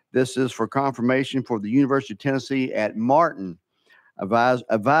 This is for confirmation for the University of Tennessee at Martin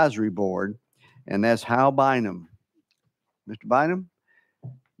Advisory Board, and that's Hal Bynum. Mr. Bynum,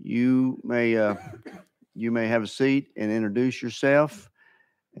 you may have a seat and introduce yourself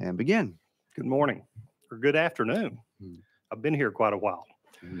and begin. Good morning or good afternoon. I've been here quite a while.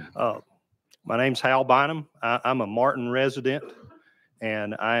 My name's Hal Bynum. I'm a Martin resident,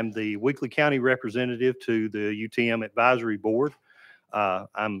 and I'm the Weakley County representative to the UTM Advisory Board.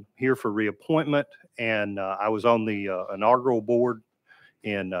 I'm here for reappointment, and I was on the inaugural board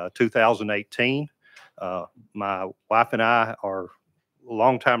in 2018. My wife and I are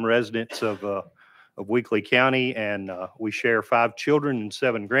longtime residents of Weakley County, and we share 5 children and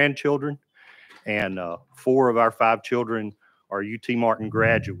 7 grandchildren. And 4 of our 5 children are UT Martin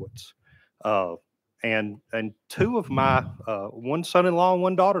graduates. And 2 of my, one son-in-law and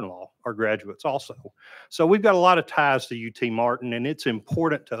 1 daughter-in-law are graduates also. So we've got a lot of ties to UT Martin, and it's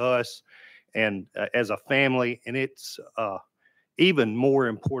important to us and as a family, and it's even more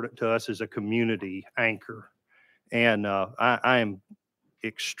important to us as a community anchor. And I am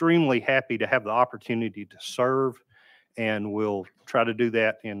extremely happy to have the opportunity to serve, and we'll try to do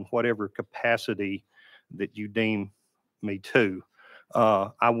that in whatever capacity that you deem me to.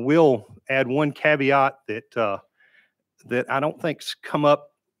 I will add one caveat that I don't think's come up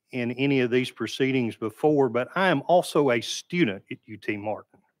in any of these proceedings before, but I am also a student at UT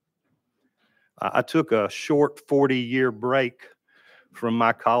Martin. I took a short 40-year break from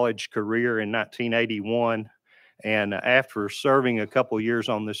my college career in 1981, and after serving a couple years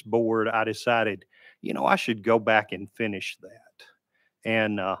on this board, I decided, I should go back and finish that.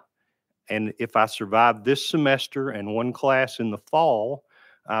 And if I survive this semester and 1 class in the fall,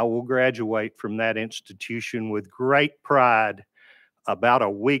 I will graduate from that institution with great pride about a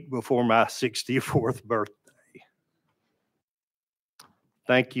week before my 64th birthday.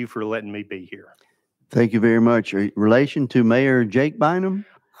 Thank you for letting me be here. Thank you very much. Relation to Mayor Jake Bynum?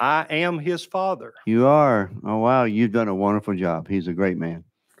 I am his father. You are. Oh, wow. You've done a wonderful job. He's a great man.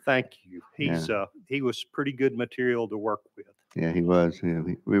 Thank you. He was pretty good material to work with. Yeah, he was. Yeah,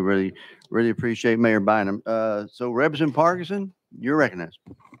 we really, really appreciate Mayor Bynum. So Representative Parkinson, you're recognized.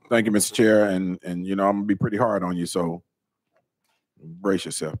 Thank you, Mr. Chair. And I'm gonna be pretty hard on you, so brace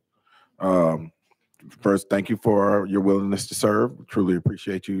yourself. First, thank you for your willingness to serve. Truly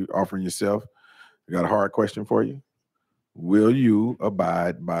appreciate you offering yourself. I got a hard question for you. Will you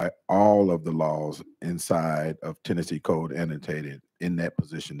abide by all of the laws inside of Tennessee Code Annotated in that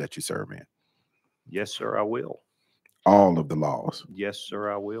position that you serve in? Yes, sir, I will. all of the laws? Yes,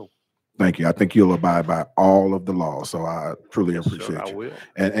 sir, I will. Thank you. I think you'll abide by all of the laws. So I truly Yes, sir, appreciate I you. will.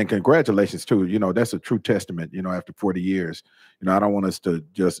 And congratulations too. You know, that's a true testament, you know, after 40 years. You know, I don't want us to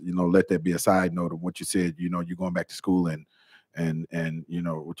just, you know, let that be a side note of what you said, you know, you're going back to school and you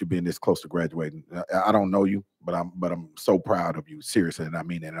know, with you being this close to graduating. I don't know you, but I'm so proud of you, seriously, and I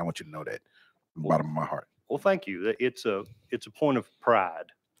mean it. And I want you to know that from the bottom of my heart. Well, thank you. It's a point of pride,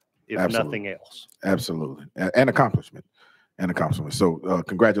 if Absolutely. nothing else. Absolutely. And accomplishment. So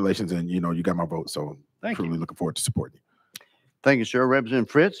congratulations, and you know, you got my vote. So Thank truly looking forward to supporting you. Thank you, sir. Representative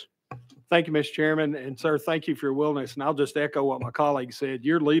Fritz. Thank you, Mr. Chairman. And sir, thank you for your willingness. And I'll just echo what my colleague said,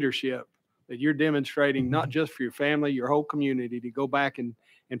 your leadership that you're demonstrating, not just for your family, your whole community, to go back and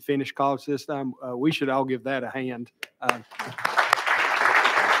finish college this time. We should all give that a hand.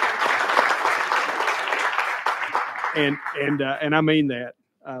 And I mean that.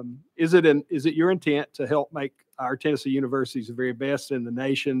 Is it your intent to help make our Tennessee universities the very best in the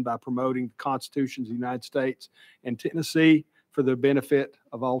nation by promoting the constitutions of the United States and Tennessee for the benefit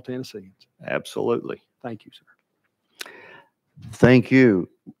of all Tennesseans? Absolutely. Thank you, sir. Thank you.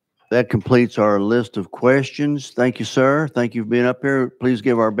 That completes our list of questions. Thank you, sir. Thank you for being up here. Please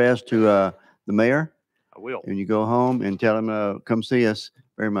give our best to the mayor. I will. When you go home, and tell him come see us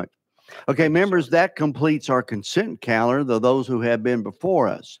very much. Okay, members, that completes our consent calendar, those who have been before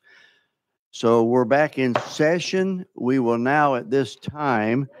us. So we're back in session. We will now at this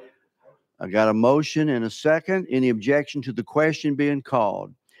time, I got a motion and a second. Any objection to the question being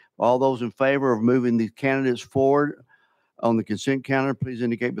called? All those in favor of moving these candidates forward on the consent calendar, please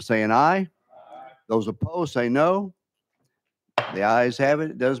indicate by saying aye. Those opposed say no. The ayes have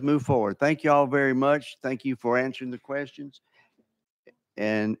it. It does move forward. Thank you all very much. Thank you for answering the questions.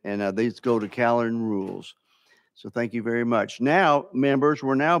 And these go to calendar and rules. So thank you very much. Now, members,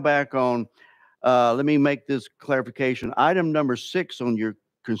 we're now back on, let me make this clarification. Item number 6 on your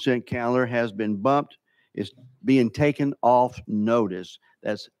consent calendar has been bumped. It's being taken off notice.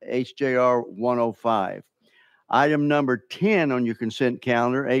 That's HJR 105. Item number 10 on your consent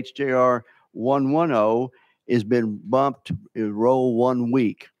calendar, HJR 110, has been bumped to roll 1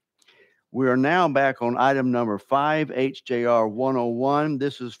 week. We are now back on item number 5, HJR 101.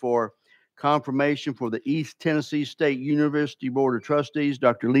 This is for confirmation for the East Tennessee State University Board of Trustees,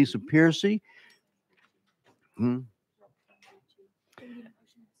 Dr. Lisa Piercy.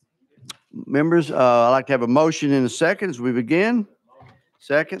 Members, I'd like to have a motion in a second as we begin.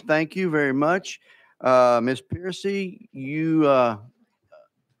 Second, thank you very much. Ms. Piercy, you,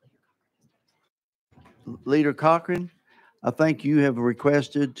 Leader Cochran, I think you have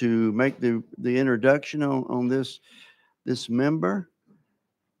requested to make the introduction on this member.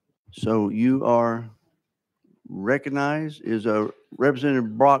 So you are recognized. Is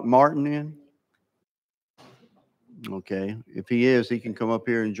Representative Brock Martin in? Okay. If he is, he can come up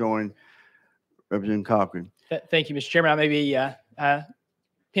here and join Representative Cochran. Thank you, Mr. Chairman. I may be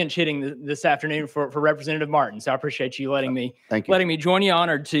pinch hitting this afternoon for Representative Martin. So I appreciate you letting me join you.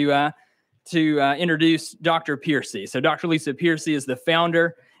 Honored to introduce Dr. Piercy. So Dr. Lisa Piercy is the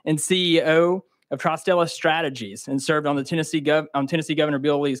founder and CEO of Trostella Strategies and served on the Tennessee Governor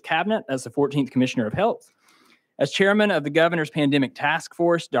Bill Lee's cabinet as the 14th Commissioner of Health. As chairman of the governor's pandemic task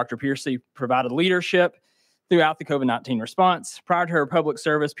force, Dr. Piercy provided leadership throughout the COVID-19 response. Prior to her public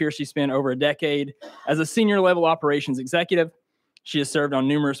service, Piercy spent over a decade as a senior level operations executive. She has served on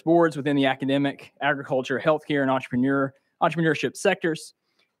numerous boards within the academic, agriculture, healthcare, and entrepreneurship sectors.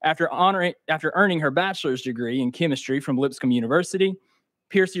 After earning her bachelor's degree in chemistry from Lipscomb University,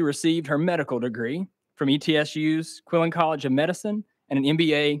 Piercy received her medical degree from ETSU's Quillen College of Medicine and an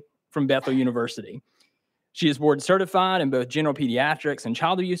MBA from Bethel University. She is board certified in both general pediatrics and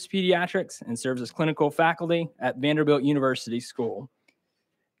child abuse pediatrics and serves as clinical faculty at Vanderbilt University School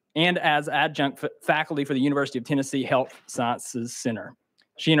and as adjunct faculty for the University of Tennessee Health Sciences Center.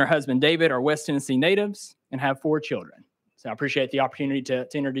 She and her husband, David, are West Tennessee natives and have 4 children. So I appreciate the opportunity to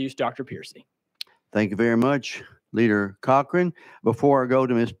introduce Dr. Piercy. Thank you very much, Leader Cochran. Before I go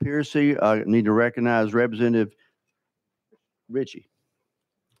to Ms. Piercy, I need to recognize Representative Ritchie.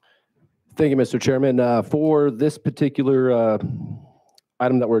 Thank you, Mr. Chairman. For this particular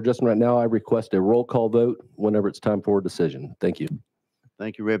item that we're addressing right now, I request a roll call vote whenever it's time for a decision. Thank you.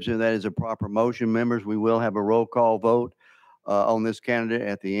 Thank you, Representative. That is a proper motion. Members, we will have a roll call vote on this candidate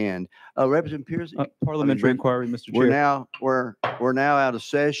at the end. Representative Piercy. Parliamentary inquiry, Mr. Chair. We're now out of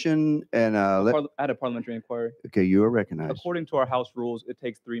session, and I had a parliamentary inquiry. Okay, you are recognized. According to our House rules, it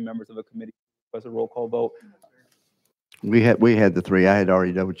takes 3 members of a committee as a roll call vote. We had the 3. I had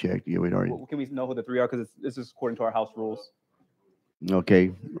already double checked. Yeah, we'd already. Well, can we know who the 3 are? Because this is according to our House rules.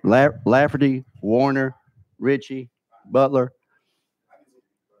 Okay, Lafferty, Warner, Ritchie. Butler,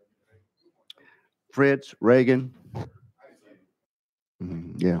 Fritz, Reagan.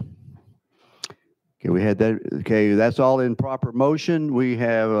 Yeah. Okay, we had that. Okay, that's all in proper motion. We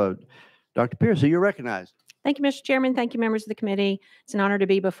have Dr. Piercy, you're recognized. Thank you, Mr. Chairman. Thank you, members of the committee. It's an honor to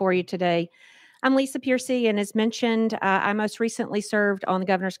be before you today. I'm Lisa Piercy, and as mentioned, I most recently served on the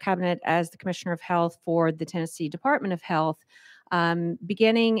governor's cabinet as the Commissioner of Health for the Tennessee Department of Health,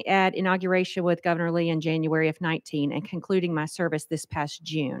 beginning at inauguration with Governor Lee in January of 19 and concluding my service this past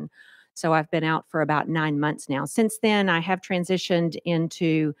June. So I've been out for about 9 months now. Since then, I have transitioned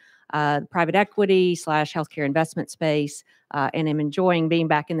into private equity / healthcare investment space, and am enjoying being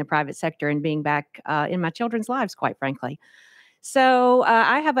back in the private sector and being back in my children's lives, quite frankly. So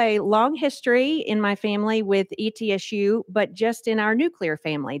I have a long history in my family with ETSU, but just in our nuclear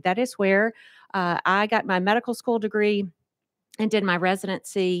family. That is where I got my medical school degree and did my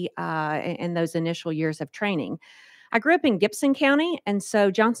residency in those initial years of training. I grew up in Gibson County, and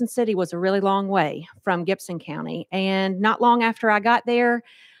so Johnson City was a really long way from Gibson County. And not long after I got there,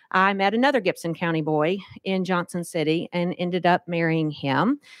 I met another Gibson County boy in Johnson City and ended up marrying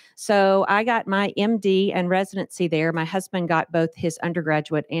him. So I got my MD and residency there. My husband got both his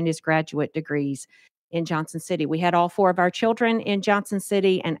undergraduate and his graduate degrees in Johnson City. We had all 4 of our children in Johnson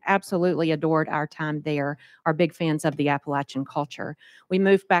City and absolutely adored our time there, are big fans of the Appalachian culture. We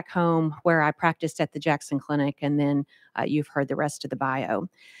moved back home where I practiced at the Jackson Clinic, and then you've heard the rest of the bio.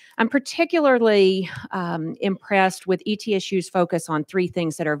 I'm particularly impressed with ETSU's focus on 3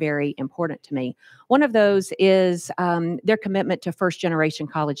 things that are very important to me. One of those is their commitment to first-generation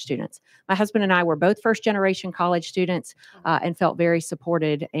college students. My husband and I were both first-generation college students and felt very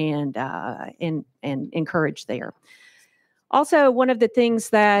supported and encouraged there. Also, one of the things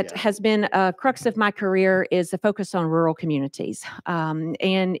that has been a crux of my career is the focus on rural communities.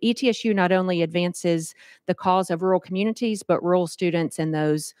 And ETSU not only advances the cause of rural communities, but rural students and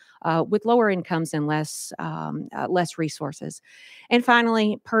those with lower incomes and less resources. And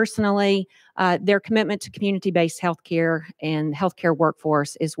finally, personally, their commitment to community-based healthcare and healthcare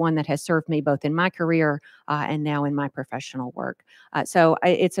workforce is one that has served me both in my career and now in my professional work. So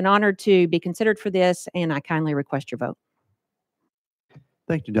it's an honor to be considered for this, and I kindly request your vote.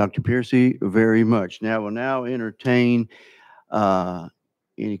 Thank you, Dr. Piercy, very much. Now, we'll now entertain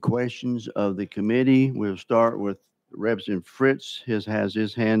any questions of the committee. We'll start with Representative Fritz. Has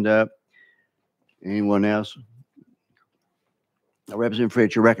his hand up. Anyone else? Representative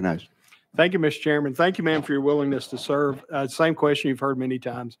Fritz, you're recognized. Thank you, Mr. Chairman. Thank you, ma'am, for your willingness to serve. Same question you've heard many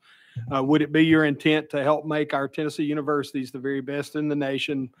times. Would it be your intent to help make our Tennessee universities the very best in the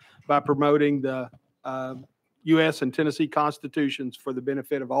nation by promoting the U.S. and Tennessee constitutions for the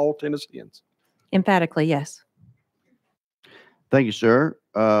benefit of all Tennesseans? Emphatically, yes. Thank you, sir.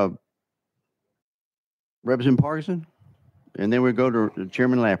 Representative Parkinson, and then we go to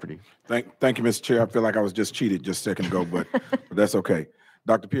Chairman Lafferty. Thank you, Mr. Chair. I feel like I was just cheated just a second ago, but that's okay.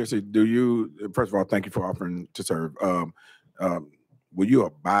 Dr. Piercy, first of all, thank you for offering to serve. Will you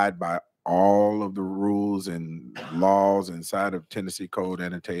abide by all of the rules and laws inside of Tennessee Code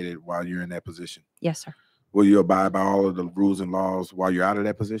annotated while you're in that position? Yes, sir. Will you abide by all of the rules and laws while you're out of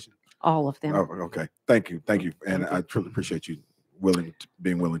that position? All of them. Oh, okay. Thank you. And I truly appreciate you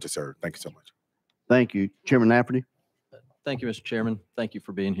being willing to serve. Thank you so much. Thank you. Chairman Lafferty. Thank you, Mr. Chairman. Thank you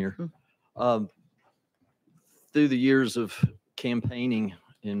for being here. Through the years of campaigning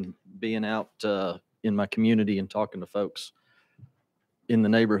and being out in my community and talking to folks in the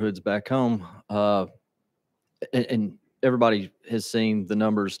neighborhoods back home, and everybody has seen the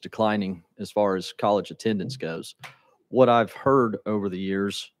numbers declining as far as college attendance goes. What I've heard over the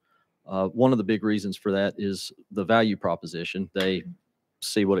years, one of the big reasons for that is the value proposition. They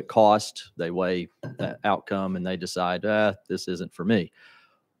see what it costs, they weigh that outcome, and they decide, this isn't for me.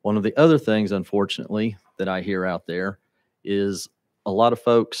 One of the other things, unfortunately, that I hear out there is a lot of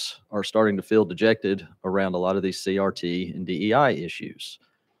folks are starting to feel dejected around a lot of these CRT and DEI issues.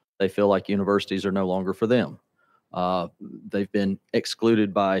 They feel like universities are no longer for them. They've been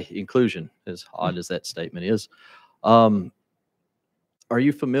excluded by inclusion, as odd as that statement is. Are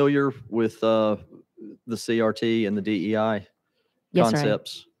you familiar with the CRT and the DEI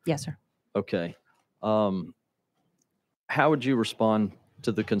concepts? Yes, sir. Okay. How would you respond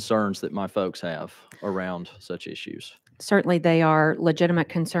to the concerns that my folks have around such issues? Certainly, they are legitimate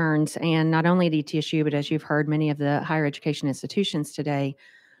concerns, and not only at ETSU, but as you've heard, many of the higher education institutions today,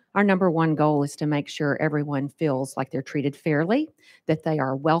 our number one goal is to make sure everyone feels like they're treated fairly, that they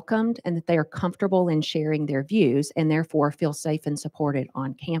are welcomed, and that they are comfortable in sharing their views, and therefore feel safe and supported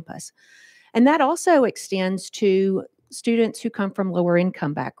on campus. And that also extends to students who come from lower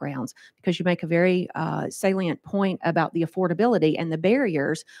income backgrounds, because you make a very salient point about the affordability and the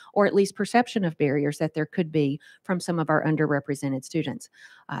barriers, or at least perception of barriers that there could be from some of our underrepresented students.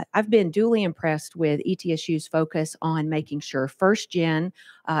 I've been duly impressed with ETSU's focus on making sure first gen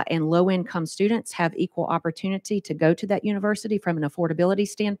and low income students have equal opportunity to go to that university from an affordability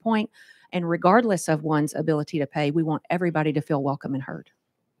standpoint. And regardless of one's ability to pay, we want everybody to feel welcome and heard.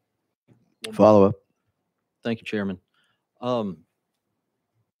 Follow up. Thank you, Chairman.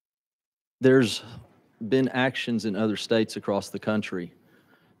 There's been actions in other states across the country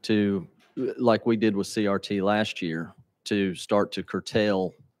to, like we did with CRT last year, to start to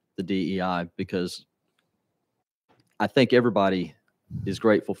curtail the DEI, because I think everybody is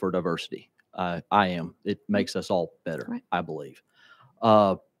grateful for diversity. I am. It makes us all better, Right. I believe.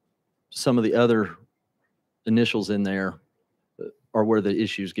 Some of the other initials in there are where the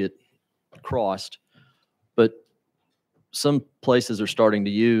issues get crossed, but some places are starting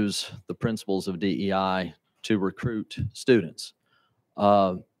to use the principles of DEI to recruit students.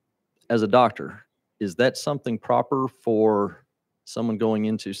 As a doctor, is that something proper for someone going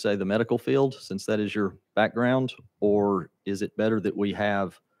into, say, the medical field, since that is your background, or is it better that we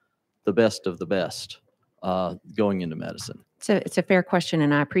have the best of the best going into medicine? It's a fair question,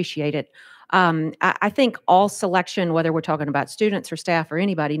 and I appreciate it. I think all selection, whether we're talking about students or staff or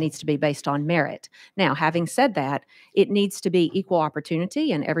anybody, needs to be based on merit. Now, having said that, it needs to be equal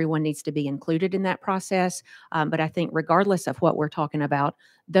opportunity, and everyone needs to be included in that process. But I think regardless of what we're talking about,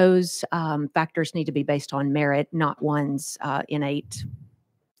 those factors need to be based on merit, not one's innate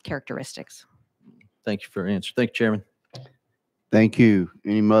characteristics. Thank you for your answer. Thank you, Chairman. Thank you.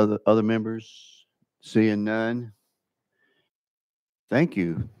 Any other members? Seeing none. Thank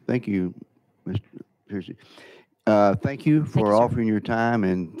you. Thank you, Mr. Piercy. Thank you for offering your time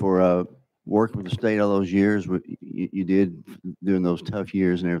and for working with the state all those years. You did during those tough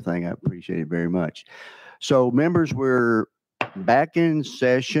years and everything. I appreciate it very much. So, members, we're back in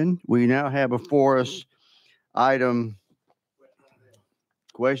session. We now have before us item,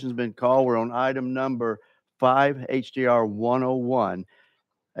 question's been called. We're on item number 5, HDR 101.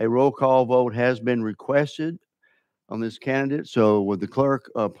 A roll call vote has been requested on this candidate. So would the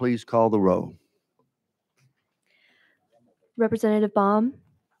clerk please call the roll? Representative Baum?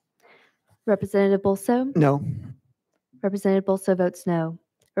 Representative Bolso? No. Representative Bolso votes no.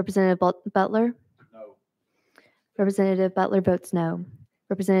 Representative Butler? No. Representative Butler votes no.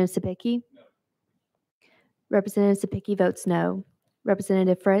 Representative Sapicki? No. Representative Sapicki votes no.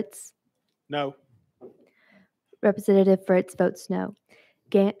 Representative Fritz? No. Representative Fritz votes no.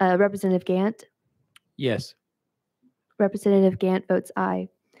 Representative Gant? Yes. Representative Gant votes aye.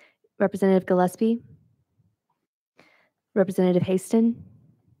 Representative Gillespie? Representative Haston?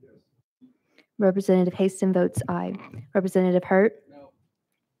 Yes. Representative Haston votes aye. Representative Hurt? No.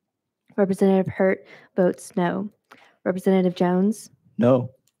 Representative Hurt votes no. Representative Jones? No.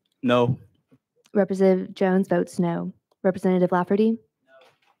 No. Representative Jones votes no. Representative Lafferty? No.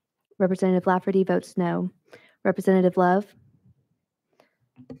 Representative Lafferty votes no. Representative Love?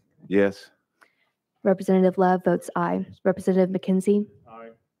 Yes. Representative Love votes aye. Representative McKenzie? Aye.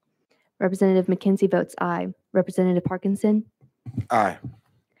 Representative McKenzie votes aye. Representative Parkinson? Aye.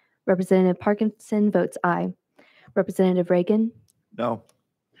 Representative Parkinson votes aye. Representative Reagan? No.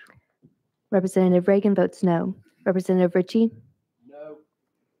 Representative Reagan votes no. Representative Ritchie? No.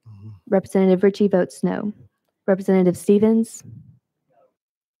 Representative Ritchie votes no. Representative Stevens?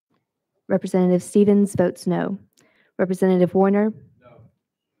 Representative Stevens votes no. Representative Warner? No.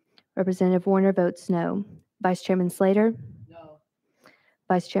 Representative Warner votes no. Vice Chairman Slater? No.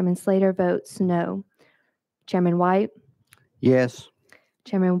 Vice Chairman Slater votes no. Chairman White? Yes.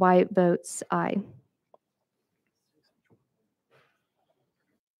 Chairman White votes aye.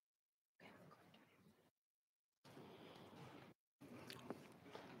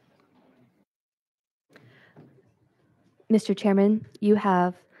 Mr. Chairman, you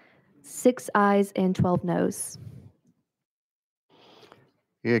have 6 ayes and 12 noes.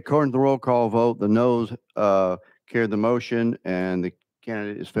 Yeah, according to the roll call vote, the noes carried the motion and the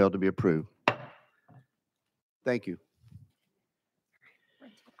candidate has failed to be approved. Thank you.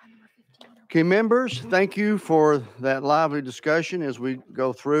 Okay, members, thank you for that lively discussion as we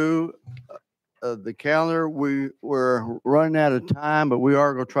go through the calendar. We're running out of time, but we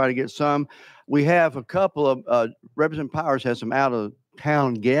are going to try to get some. We have a couple of, Representative Powers has some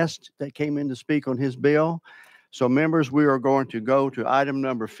out-of-town guests that came in to speak on his bill. So members, we are going to go to item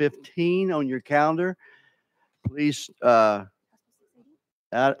number 15 on your calendar. Please, House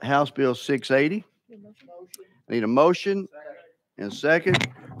Bill 680. I need a motion And second,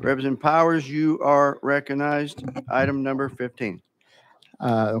 Representative Powers, you are recognized. Item number 15.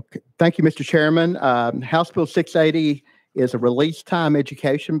 Okay. Thank you, Mr. Chairman. House Bill 680 is a release time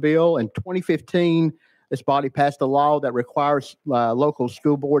education bill. In 2015, this body passed a law that requires local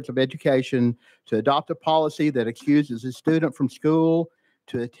school boards of education to adopt a policy that excuses a student from school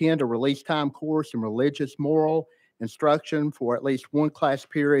to attend a release time course in religious moral instruction for at least one class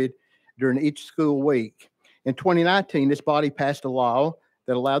period during each school week. In 2019, this body passed a law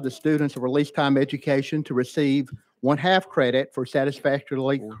that allowed the students of release time education to receive 1/2 credit for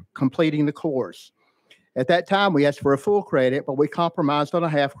satisfactorily completing the course. At that time, we asked for a full credit, but we compromised on a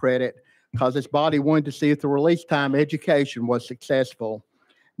 1/2 credit because this body wanted to see if the release time education was successful.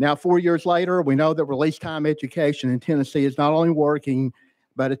 Now, 4 years later, we know that release time education in Tennessee is not only working,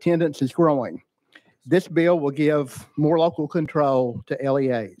 but attendance is growing. This bill will give more local control to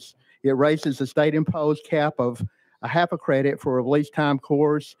LEAs. It raises the state-imposed cap of a 1/2 credit for a release time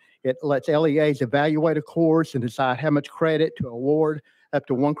course. It lets LEAs evaluate a course and decide how much credit to award, up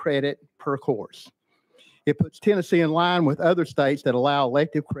to 1 credit per course. It puts Tennessee in line with other states that allow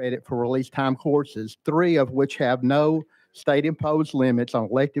elective credit for release time courses, 3 of which have no state-imposed limits on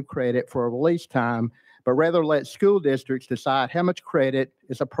elective credit for a release time, but rather let school districts decide how much credit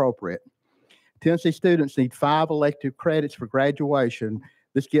is appropriate. Tennessee students need 5 elective credits for graduation.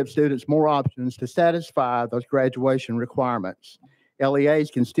 This gives students more options to satisfy those graduation requirements. LEAs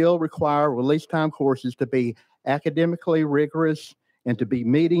can still require release time courses to be academically rigorous and to be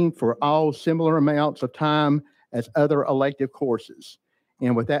meeting for all similar amounts of time as other elective courses.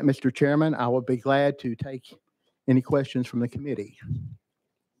 And with that, Mr. Chairman, I will be glad to take any questions from the committee.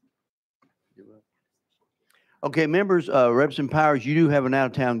 Okay, members, Representative Powers, you do have an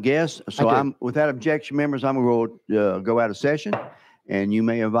out-of-town guest, so without objection, members, I'm going to go out of session, and you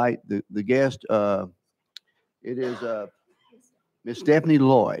may invite the guest. It is Ms. Stephanie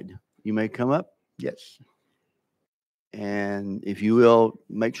Lloyd. You may come up. Yes. And if you will,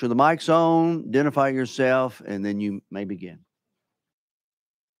 make sure the mic's on, identify yourself, and then you may begin.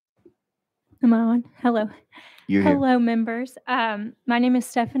 Am I on? Hello. You're here. Hello, members. My name is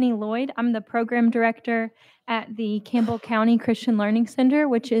Stephanie Lloyd. I'm the program director at the Campbell County Christian Learning Center,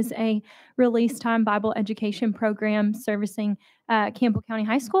 which is a release time Bible education program servicing Campbell County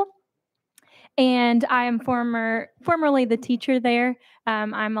High School. And I am formerly the teacher there.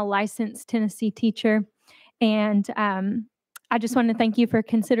 I'm a licensed Tennessee teacher. And I just want to thank you for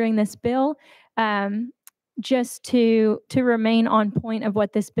considering this bill. Just to remain on point of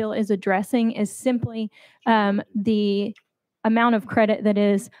what this bill is addressing is simply the amount of credit that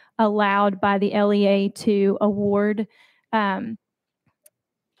is allowed by the LEA to award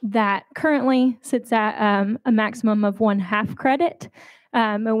that currently sits at a maximum of 1/2 credit.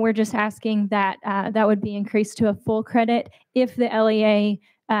 And we're just asking that that would be increased to a full credit if the LEA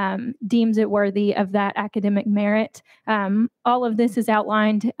deems it worthy of that academic merit. All of this is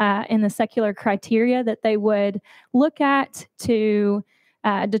outlined in the secular criteria that they would look at to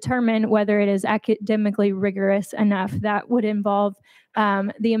determine whether it is academically rigorous enough. That would involve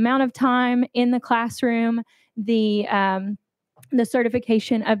the amount of time in the classroom, the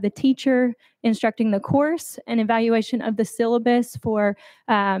certification of the teacher instructing the course, an evaluation of the syllabus for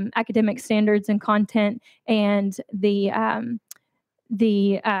academic standards and content, and the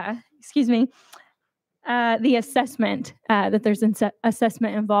assessment, that there's an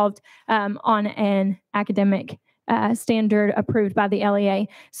assessment involved on an academic standard approved by the LEA.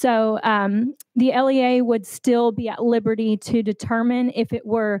 So the LEA would still be at liberty to determine if it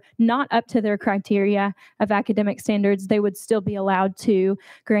were not up to their criteria of academic standards, they would still be allowed to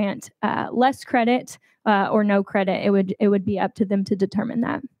grant less credit or no credit. It would be up to them to determine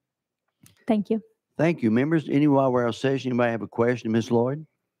that. Thank you. Thank you, members. While we're out of session, anybody have a question, Ms. Lloyd?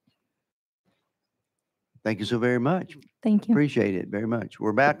 Thank you so very much. Thank you. Appreciate it very much.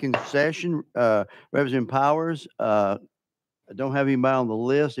 We're back in session. Representative Powers, I don't have anybody on the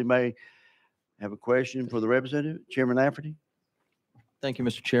list. Anybody have a question for the representative? Chairman Lafferty? Thank you,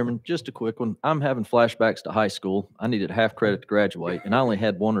 Mr. Chairman. Just a quick one. I'm having flashbacks to high school. I needed 1/2 credit to graduate, and I only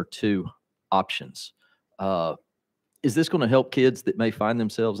had 1 or 2 options. Is this going to help kids that may find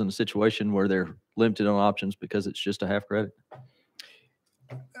themselves in a situation where they're limited on options because it's just a 1/2 credit?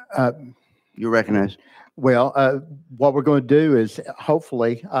 You recognize? Well, what we're going to do is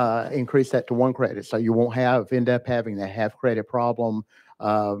hopefully increase that to 1 credit, so you won't end up having that 1/2 credit problem.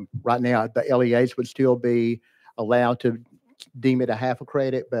 Right now, the LEAs would still be allowed to deem it a 1/2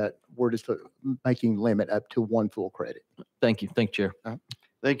 credit, but we're just making limit up to 1 full credit. Thank you. Thank you, Chair.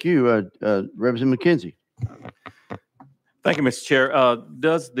 Thank you, Representative McKenzie. Thank you, Mr. Chair.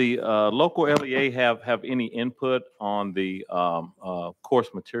 Does the local LEA have any input on the course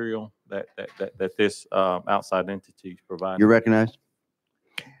material that this outside entity is providing? You're recognized.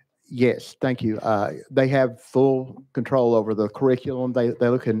 Yes, thank you. They have full control over the curriculum.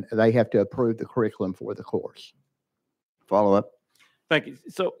 They have to approve the curriculum for the course. Follow up. Thank you.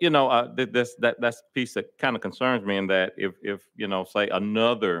 So, that's a piece that kind of concerns me in that if say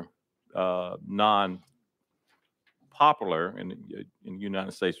another non-popular in the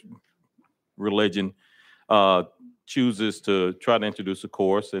United States religion chooses to try to introduce a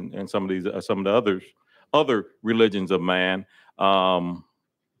course and some of the other religions of man,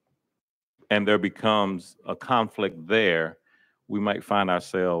 and there becomes a conflict there, we might find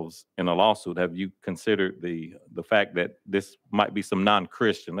ourselves in a lawsuit. Have you considered the fact that this might be some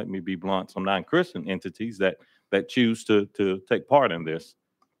non-Christian, let me be blunt, some non-Christian entities that choose to take part in this?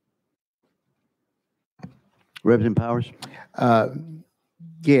 Representative Powers?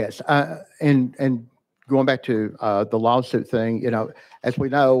 Yes, and going back to the lawsuit thing, as we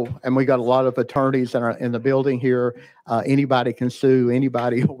know, and we got a lot of attorneys that are in the building here, anybody can sue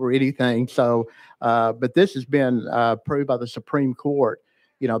anybody over anything. So, but this has been approved by the Supreme Court.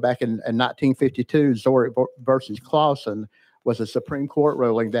 Back in 1952, Zori versus Clausen was a Supreme Court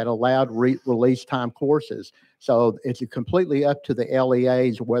ruling that allowed release time courses. So it's completely up to the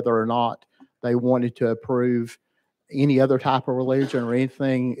LEAs whether or not they wanted to approve any other type of religion or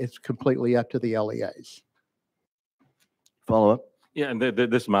anything. It's completely up to the LEAs. Follow up. Yeah, and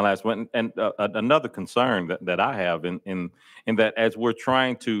this is my last one. And another concern that I have in that as we're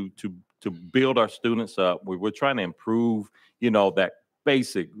trying to build our students up, we're trying to improve, that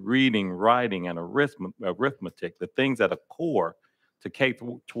basic reading, writing, and arithmetic, the things that are core to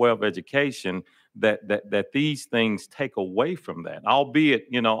K-12 education, that these things take away from that. Albeit,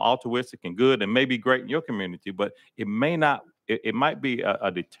 altruistic and good and may be great in your community, but it may not. It might be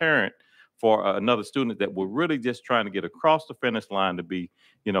a deterrent for another student that we're really just trying to get across the finish line to be,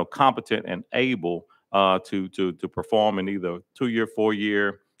 competent and able to perform in either 2-year,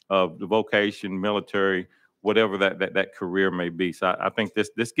 4-year of the vocation, military, whatever that career may be. So I think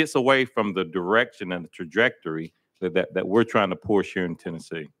this gets away from the direction and the trajectory that we're trying to push here in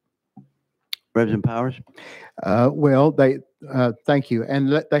Tennessee. Representative Powers? Well, thank you.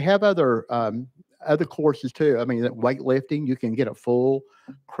 And they have other courses too. I mean, weightlifting, you can get a full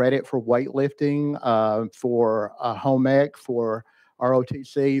credit for weightlifting, for home ec, for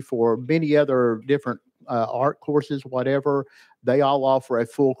ROTC, for many other different art courses, whatever. They all offer a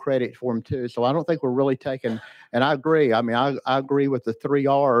full credit for them too. So I don't think we're really taking, and I agree. I mean, I agree with the 3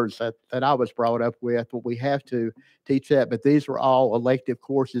 R's that I was brought up with, but we have to teach that. But these are all elective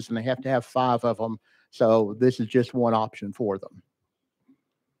courses and they have to have 5 of them. So this is just one option for them.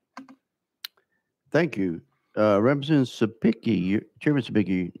 Thank you. Representative Sapicki, Chairman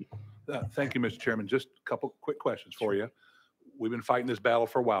Sapicki. Thank you, Mr. Chairman. Just a couple quick questions for you. We've been fighting this battle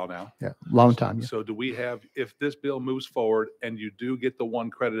for a while now. Yeah, long time. Yeah. So do we have, if this bill moves forward and you do get the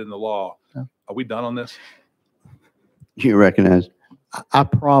 1 credit in the law, are we done on this? You recognize? I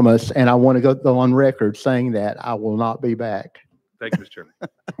promise, and I want to go on record saying that I will not be back. Thank you, Mr. Chairman.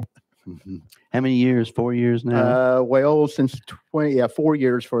 How many years? 4 years now? Well, since 4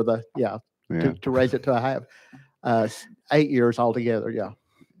 years for the, to raise it to have 8 years altogether. Yeah.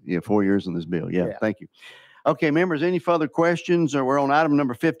 Yeah, 4 years on this bill. Yeah, thank you. Okay, members, any further questions? We're on item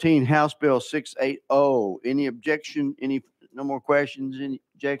number 15, House Bill 680. Any objection? No more questions? Any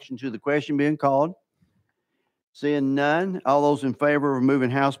objection to the question being called? Seeing none, all those in favor of moving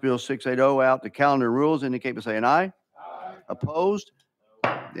House Bill 680 out to calendar rules indicate by saying aye. Aye. Opposed?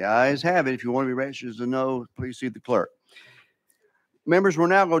 The ayes have it. If you want to be registered as a no, please see the clerk. Members, we're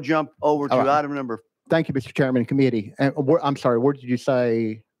now going to jump over to item number. Thank you, Mr. Chairman, committee. And I'm sorry, where did you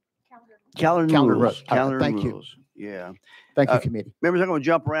say? Calendar rules. Calendar thank rules. you. Yeah. Thank you, committee. Members, I'm going to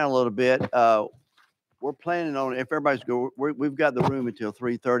jump around a little bit. We're planning on, if everybody's we've got the room until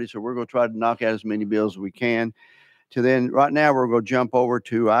 3:30, so we're going to try to knock out as many bills as we can. To then, right now, we're going to jump over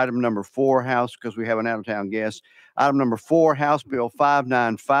to item number 4, House, because we have an out-of-town guest. Item number 4, House Bill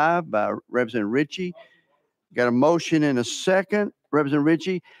 595 by Representative Ritchie. Got a motion and a second. Representative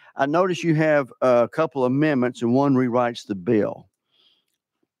Ritchie, I notice you have a couple amendments and one rewrites the bill.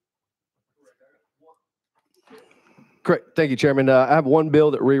 Correct. Thank you, Chairman. I have one bill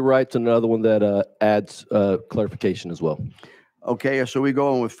that rewrites and another one that adds clarification as well. Okay, so we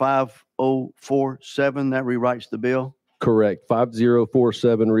go on with 5047. That rewrites the bill? Correct.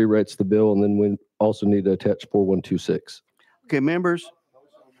 5047 rewrites the bill, and then we also need to attach 4126. Okay, members.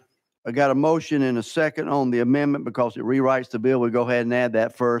 I got a motion and a second on the amendment because it rewrites the bill. We'll go ahead and add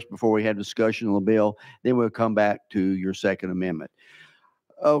that first before we have discussion on the bill. Then we'll come back to your second amendment.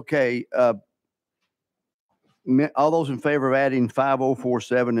 Okay. All those in favor of adding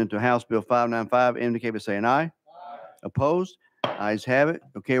 5047 into House Bill 595 indicate by saying aye. Aye. Opposed? Ayes have it.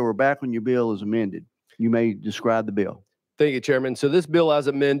 Okay, we're back when your bill is amended. You may describe the bill. Thank you, Chairman. So this bill as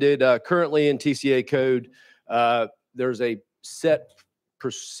amended, currently in TCA code, there's a set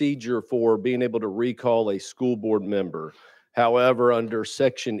procedure for being able to recall a school board member. However, under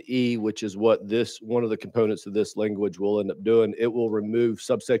Section E, which is what one of the components of this language will end up doing, it will remove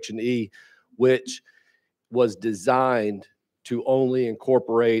subsection E, which was designed to only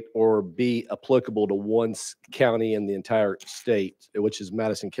incorporate or be applicable to one county in the entire state, which is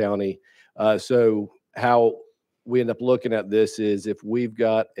Madison County. So how we end up looking at this is if we've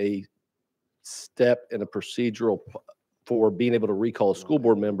got a step in a procedural for being able to recall a school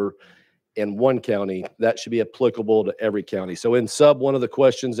board member in one county, that should be applicable to every county. So in sub, one of the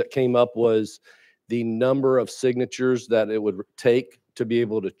questions that came up was the number of signatures that it would take to be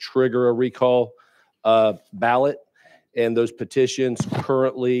able to trigger a recall ballot. And those petitions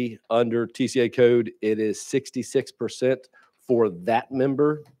currently under TCA code, it is 66% for that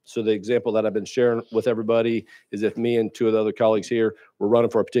member. So the example that I've been sharing with everybody is if me and two of the other colleagues here were running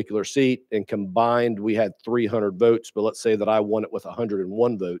for a particular seat and combined we had 300 votes, but let's say that I won it with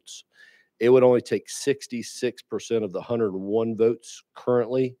 101 votes, it would only take 66% of the 101 votes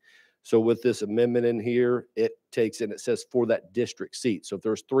currently. So with this amendment in here, it takes, and it says for that district seat. So if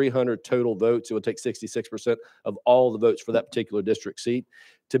there's 300 total votes, it would take 66% of all the votes for that particular district seat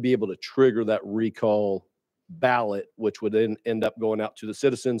to be able to trigger that recall ballot, which would then end up going out to the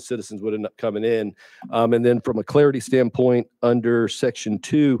citizens. Citizens would end up coming in. And then from a clarity standpoint, under Section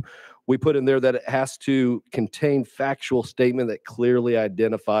 2, we put in there that it has to contain factual statement that clearly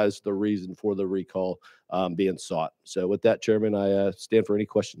identifies the reason for the recall being sought. So with that, Chairman, I stand for any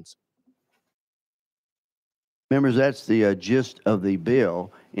questions. Members, that's the gist of the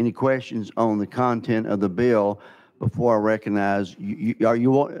bill. Any questions on the content of the bill before I recognize you? Are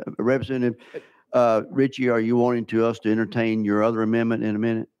you Representative Ritchie? Are you wanting us to entertain your other amendment in a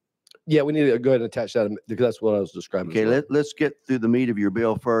minute? Yeah, we need to go ahead and attach that because that's what I was describing. Okay, let's get through the meat of your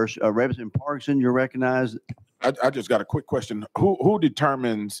bill first. Representative Parkinson, you're recognized. I just got a quick question. Who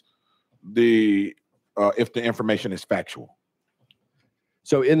determines the if the information is factual?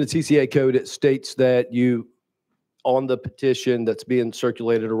 So in the TCA code, it states that you, on the petition that's being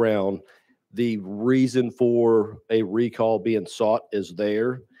circulated around, the reason for a recall being sought is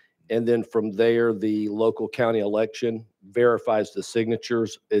there. And then from there, the local county election verifies the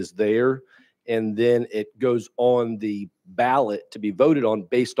signatures is there. And then it goes on the ballot to be voted on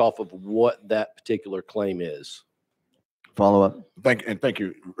based off of what that particular claim is. Follow up. Thank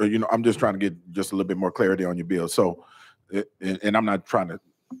you. You know, I'm just trying to get just a little bit more clarity on your bill. So, and I'm not trying to,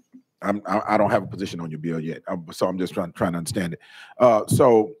 I don't have a position on your bill yet. So I'm just trying to understand it.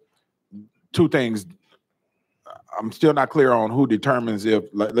 So two things. I'm still not clear on who determines if,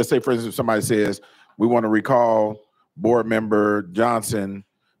 let's say, for instance, somebody says, we want to recall board member Johnson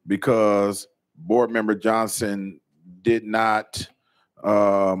because board member Johnson did not,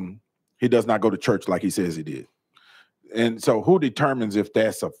 he does not go to church like he says he did. And so who determines if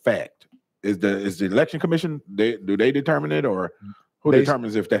that's a fact? Is the election commission, do they determine it, or who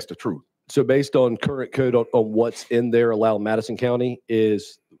determines if that's the truth? So based on current code on what's in there allowed Madison County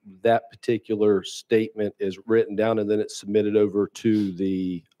is that particular statement is written down and then it's submitted over to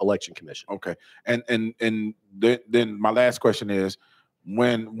the election commission. Okay. And then my last question is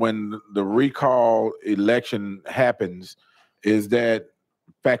when the recall election happens, is that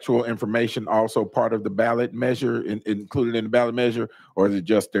factual information also part of the ballot measure, included in the ballot measure, or is it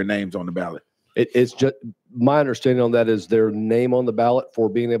just their names on the ballot? It's just my understanding on that is their name on the ballot for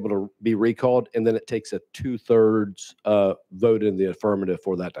being able to be recalled, and then it takes a 2/3 vote in the affirmative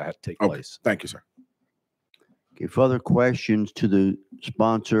for that to have to take place. Thank you, sir. Okay, further questions to the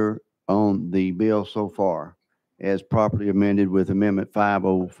sponsor on the bill so far as properly amended with Amendment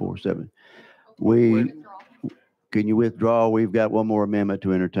 5047? Can you withdraw? We've got one more amendment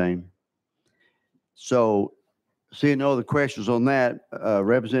to entertain. So seeing no other questions on that,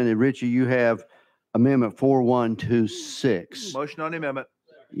 Representative Ritchie, you have Amendment 4126. Motion on the amendment.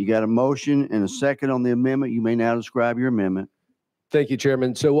 You got a motion and a second on the amendment. You may now describe your amendment. Thank you,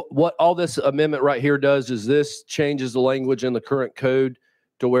 Chairman. So what all this amendment right here does is this changes the language in the current code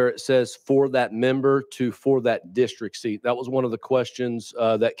to where it says for that member to for that district seat. That was one of the questions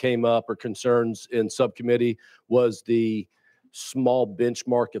that came up or concerns in subcommittee was the small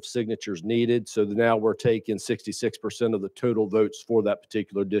benchmark of signatures needed. So now we're taking 66% of the total votes for that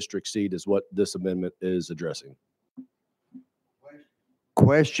particular district seat is what this amendment is addressing.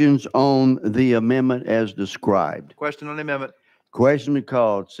 Questions on the amendment as described? Question on the amendment. Question be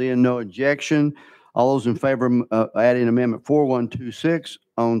called. Seeing no objection, all those in favor of adding Amendment 4126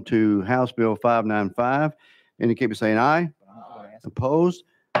 on to House Bill 595, indicate by saying aye. Aye. Opposed?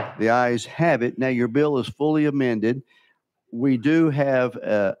 The ayes have it. Now your bill is fully amended. We do have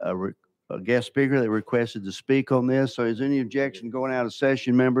a guest speaker that requested to speak on this. So is there any objection going out of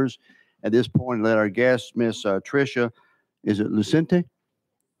session, members? At this point, let our guest, Miss Tricia, is it Lucente?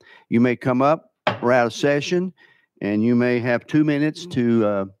 You may come up. We're out of session, and you may have 2 minutes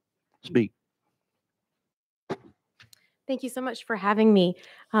to speak. Thank you so much for having me.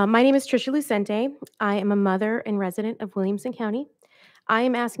 My name is Tricia Lucente. I am a mother and resident of Williamson County. I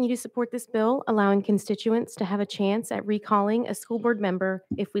am asking you to support this bill, allowing constituents to have a chance at recalling a school board member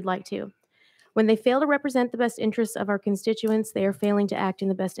if we'd like to. When they fail to represent the best interests of our constituents, they are failing to act in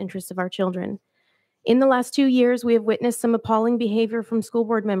the best interests of our children. In the last 2 years, we have witnessed some appalling behavior from school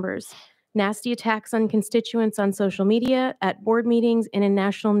board members, nasty attacks on constituents on social media, at board meetings, and in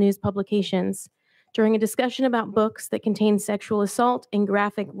national news publications. During a discussion about books that contain sexual assault and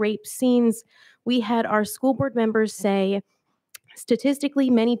graphic rape scenes, we had our school board members say, statistically,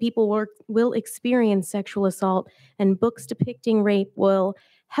 many people will experience sexual assault, and books depicting rape will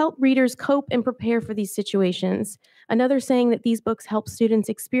help readers cope and prepare for these situations. Another saying that these books help students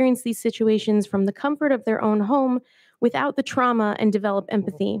experience these situations from the comfort of their own home without the trauma and develop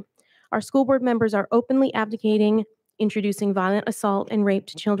empathy. Our school board members are openly advocating introducing violent assault and rape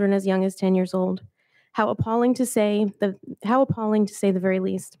to children as young as 10 years old. How appalling to say the very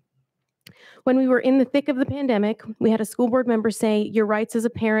least. When we were in the thick of the pandemic, we had a school board member say, your rights as a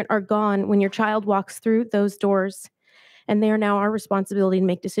parent are gone when your child walks through those doors, and they are now our responsibility to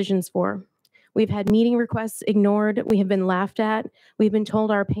make decisions for. We've had meeting requests ignored. We have been laughed at. We've been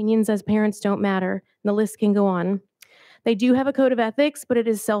told our opinions as parents don't matter. And the list can go on. They do have a code of ethics, but it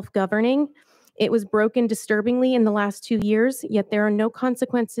is self-governing. It was broken disturbingly in the last 2 years, yet there are no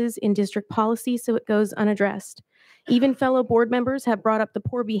consequences in district policy, so it goes unaddressed. Even fellow board members have brought up the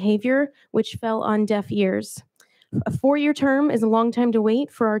poor behavior, which fell on deaf ears. A 4-year term is a long time to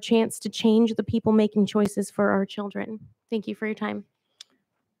wait for our chance to change the people making choices for our children. Thank you for your time.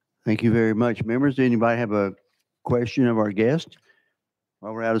 Thank you very much. Members, does anybody have a question of our guest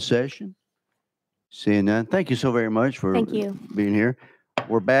while we're out of session? Seeing none. Thank you so very much for Thank you. being here.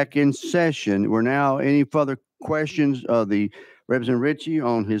 We're back in session. We're now, any further questions of the Representative Ritchie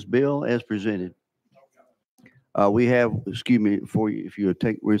on his bill as presented? We have, excuse me, before you, if you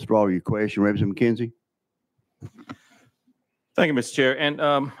would withdraw your question, Representative McKenzie. Thank you, Mr. Chair. And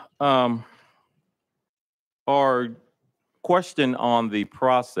our question on the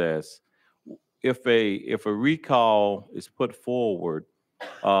process, if a recall is put forward,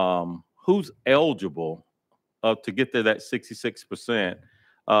 who's eligible to get to that 66%?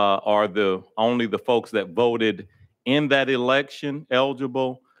 Are only the folks that voted in that election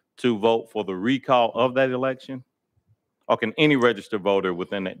eligible to vote for the recall of that election? Or can any registered voter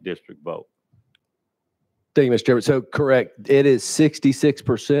within that district vote? Thank you, Mr. Chairman. So correct, it is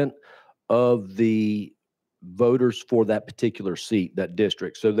 66% of the voters for that particular seat, that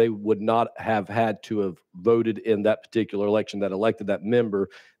district. So they would not have had to have voted in that particular election that elected that member.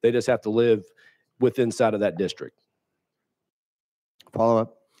 They just have to live within inside of that district. Follow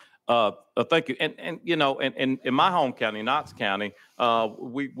up. Thank you. And you know, in my home county, Knox County,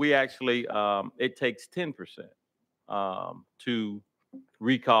 we actually it takes 10% to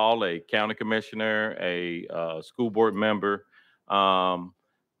recall a county commissioner, a school board member.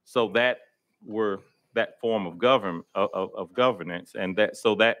 So that that form of governance, and that's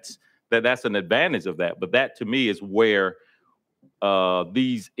an advantage of that. But that to me is where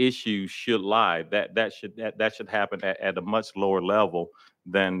these issues should lie. That should happen at a much lower level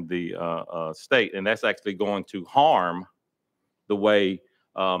than the state, and that's actually going to harm the way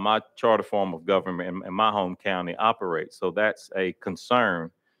my charter form of government in my home county operates. So that's a concern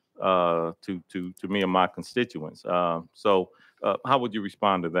to me and my constituents. So how would you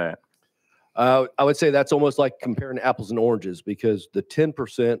respond to that? I would say that's almost like comparing apples and oranges, because the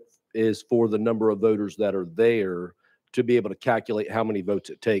 10% is for the number of voters that are there to be able to calculate how many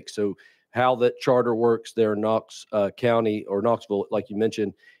votes it takes. So how that charter works there in Knox County or Knoxville, like you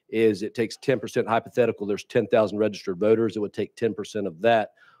mentioned, is it takes 10% hypothetical. There's 10,000 registered voters. It would take 10% of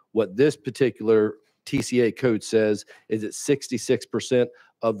that. What this particular TCA code says is it's 66%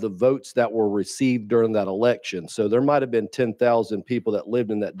 of the votes that were received during that election. So there might have been 10,000 people that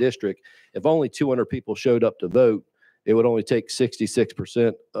lived in that district. If only 200 people showed up to vote, it would only take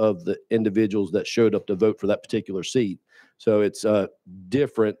 66% of the individuals that showed up to vote for that particular seat. So it's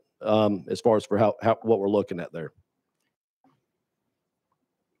different as far as for how what we're looking at there.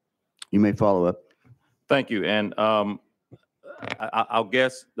 You may follow up. Thank you. And I'll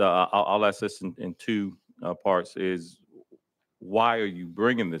guess, I'll ask this in two parts is, why are you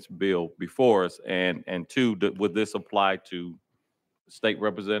bringing this bill before us? And two, would this apply to state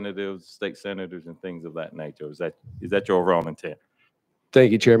representatives, state senators, and things of that nature? Is that your overall intent?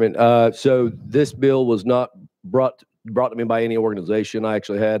 Thank you, Chairman. So this bill was not brought to me by any organization. I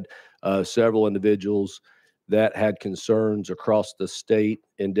actually had several individuals that had concerns across the state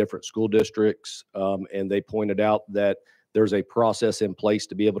in different school districts, and they pointed out that there's a process in place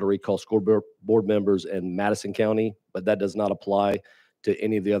to be able to recall school board members in Madison County, but that does not apply to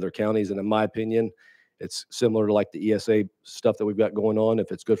any of the other counties. And in my opinion, it's similar to like the ESA stuff that we've got going on.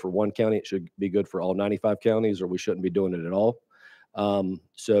 If it's good for one county, it should be good for all 95 counties, or we shouldn't be doing it at all.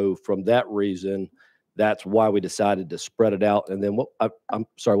 So from that reason, that's why we decided to spread it out. And then I'm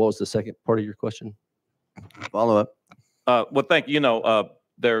sorry, what was the second part of your question? Follow up. Well, thank you. You know,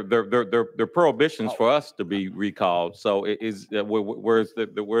 they're prohibitions for us to be recalled. So where's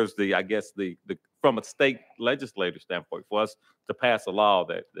the I guess the from a state legislator standpoint, for us to pass a law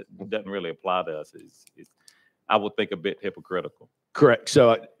that doesn't really apply to us is I would think a bit hypocritical. Correct.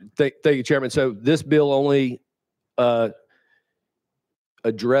 So thank you, Chairman. So this bill only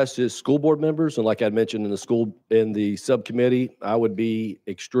addresses school board members, and like I mentioned in the subcommittee, I would be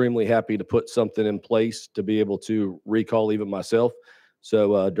extremely happy to put something in place to be able to recall even myself.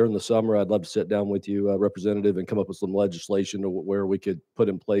 So during the summer, I'd love to sit down with you, Representative, and come up with some legislation where we could put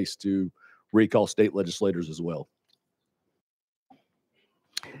in place to recall state legislators as well.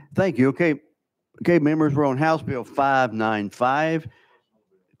 Thank you. Okay, members, we're on House Bill 595.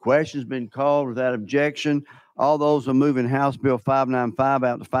 Question's been called without objection. All those are moving House Bill 595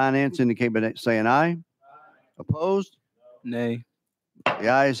 out to finance indicate by saying aye. Opposed? Nay. The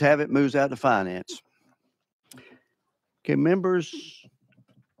ayes have it, moves out to finance. Okay, members,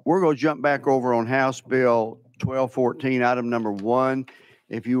 we're going to jump back over on House Bill 1214, item number 1.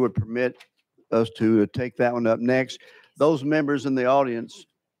 If you would permit us to take that one up next. Those members in the audience,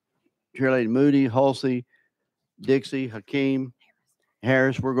 Chairlady Moody, Hulsey, Dixie, Hakeem,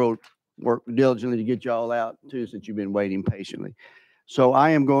 Harris, we're going to work diligently to get y'all out too, since you've been waiting patiently. So I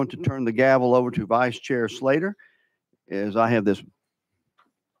am going to turn the gavel over to Vice Chair Slater as I have this.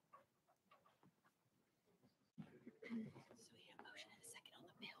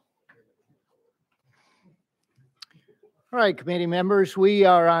 All right, committee members, we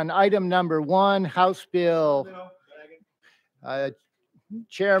are on item number 1, House Bill.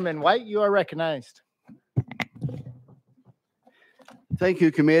 Chairman White, you are recognized. Thank you,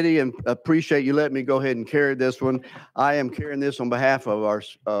 committee, and appreciate you letting me go ahead and carry this one. I am carrying this on behalf of our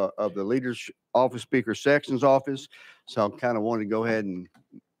of the Leader's Office, Speaker Sexton's office. So I kind of want to go ahead and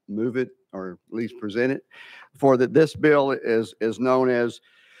move it, or at least present it. For that, this bill is known as,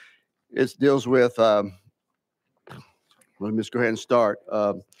 it deals with. Let me just go ahead and start.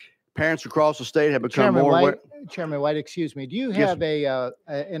 Parents across the state have become Chairman White, excuse me. Do you have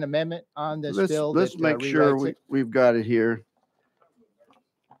an amendment on this bill? Let's make sure we've got it here.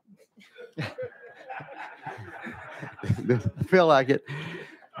 I feel like it.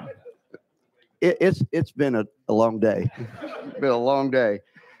 It's been a long day. It's been a long day.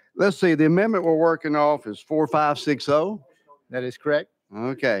 Let's see. The amendment we're working off is 4560. That is correct.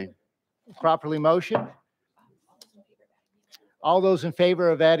 Okay. Properly motioned. All those in favor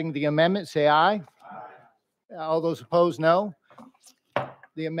of adding the amendment, say aye. All those opposed, no.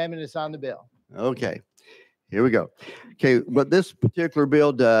 The amendment is on the bill. Okay. Here we go. Okay, what this particular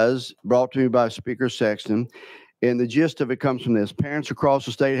bill does, brought to me by Speaker Sexton, and the gist of it comes from this. Parents across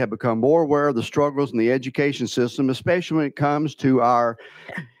the state have become more aware of the struggles in the education system, especially when it comes to our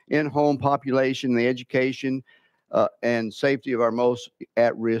in-home population, the education and safety of our most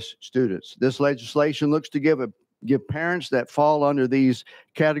at-risk students. This legislation looks to give parents that fall under these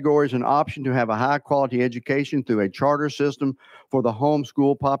categories an option to have a high-quality education through a charter system for the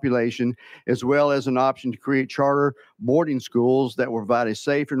homeschool population, as well as an option to create charter boarding schools that will provide a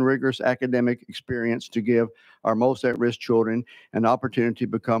safe and rigorous academic experience to give our most at-risk children an opportunity to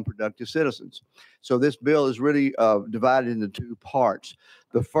become productive citizens. So this bill is really divided into 2 parts.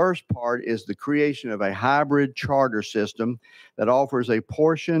 The first part is the creation of a hybrid charter system that offers a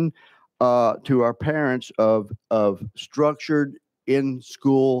portion to our parents of structured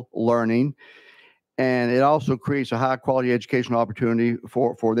in-school learning, and it also creates a high-quality educational opportunity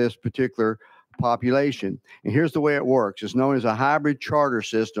for this particular population. And here's the way it works. It's known as a hybrid charter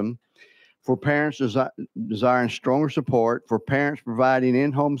system. For parents desiring stronger support, for parents providing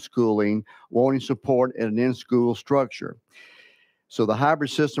in-home schooling, wanting support in an in-school structure. So the hybrid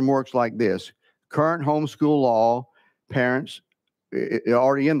system works like this. Current homeschool law, parents,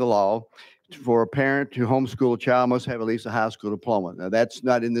 already in the law, for a parent to homeschool a child must have at least a high school diploma. Now, that's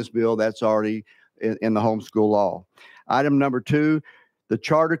not in this bill. That's already in the homeschool law. Item number 2, the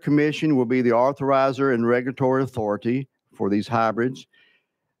Charter Commission will be the authorizer and regulatory authority for these hybrids.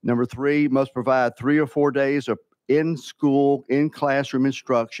 Number 3, must provide 3 or 4 days of in-school, in-classroom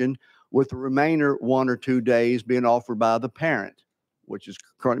instruction, with the remainder 1 or 2 days being offered by the parent, which is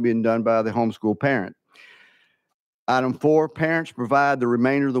currently being done by the homeschool parent. Item 4, parents provide the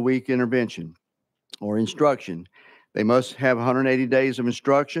remainder of the week intervention or instruction. They must have 180 days of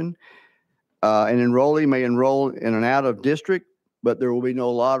instruction. An enrollee may enroll in and out of district, but there will be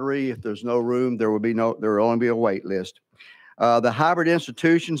no lottery. If there's no room, there will only be a wait list. The hybrid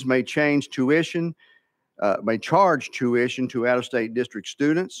institutions may charge tuition to out-of-state district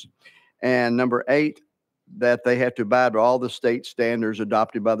students. And number 8, that they have to abide by all the state standards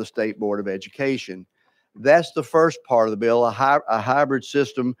adopted by the State Board of Education. That's the first part of the bill, a hybrid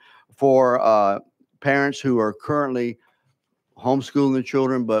system for parents who are currently homeschooling their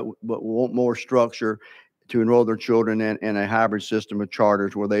children, but want more structure to enroll their children in a hybrid system of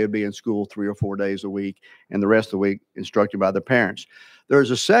charters where they would be in school 3 or 4 days a week and the rest of the week instructed by their parents.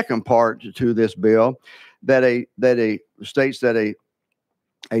 There's a second part to this bill that states that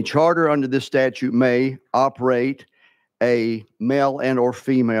a charter under this statute may operate a male and or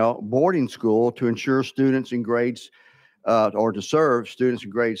female boarding school to ensure students in grades or to serve students in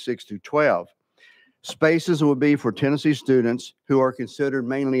grades 6 through 12. Spaces would be for Tennessee students who are considered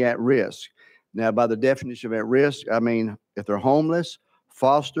mainly at risk. Now, by the definition of at risk, I mean if they're homeless,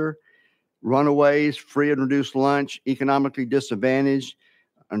 foster, runaways, free and reduced lunch, economically disadvantaged,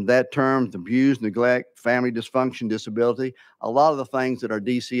 and that term, abuse, neglect, family dysfunction, disability, a lot of the things that our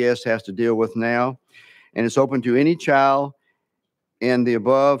DCS has to deal with now. And it's open to any child in the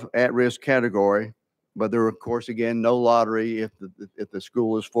above at-risk category. But there are, of course, again, no lottery. If the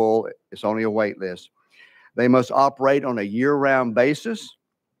school is full, it's only a wait list. They must operate on a year-round basis.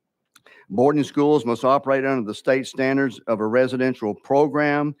 Boarding schools must operate under the state standards of a residential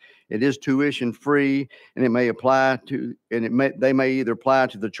program. It is tuition free, and they may either apply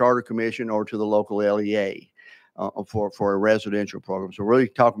to the Charter Commission or to the local LEA for a residential program. So we're really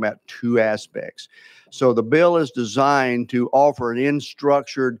talking about 2 aspects. So the bill is designed to offer an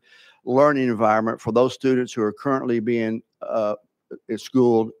in-structured learning environment for those students who are currently being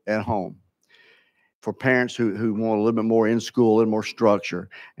schooled at home, for parents who want a little bit more in school and more structure.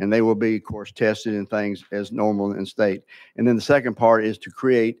 And they will be, of course, tested in things as normal in state. And then the second part is to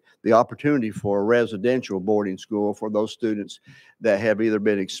create the opportunity for a residential boarding school for those students that have either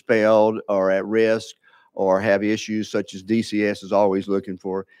been expelled or at risk or have issues such as DCS is always looking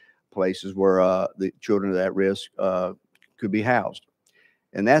for places where the children at risk could be housed.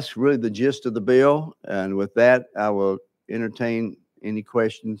 And that's really the gist of the bill. And with that, I will entertain any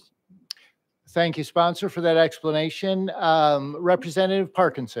questions. Thank you, sponsor, for that explanation. Representative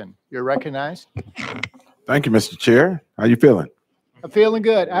Parkinson, you're recognized. Thank you, Mr. Chair. How you feeling? I'm feeling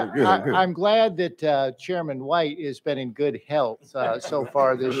good. Good. I'm glad that Chairman White has been in good health so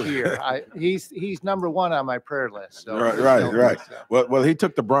far this year. He's number 1 on my prayer list. So Right. Well, he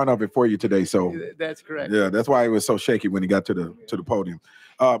took the brunt of it for you today, so that's correct. yeah, that's why he was so shaky when he got to the podium.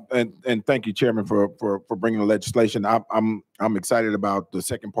 And thank you, Chairman, for bringing the legislation. I'm excited about the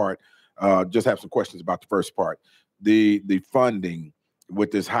second part. Just have some questions about the first part. The funding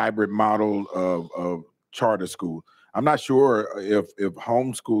with this hybrid model of charter school. I'm not sure if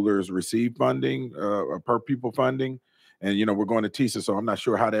homeschoolers receive funding, per pupil funding, and we're going to TISA, so I'm not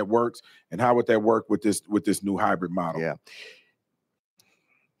sure how that works and how would that work with this new hybrid model. Yeah,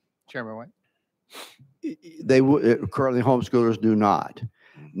 Chairman White. They would currently homeschoolers do not.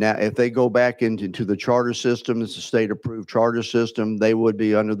 Now, if they go back into the charter system, it's a state-approved charter system, they would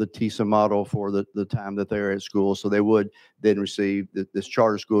be under the TISA model for the time that they're at school. So they would then receive, this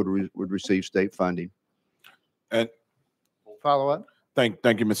charter school would receive state funding. And follow up. Thank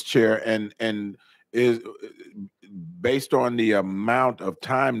you, Mr. Chair. And is based on the amount of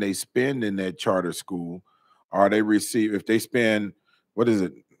time they spend in that charter school, are they if they spend, what is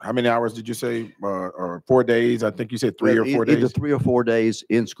it? How many hours did you say? Or 4 days? I think you said 3 or 4 days. Either 3 or 4 days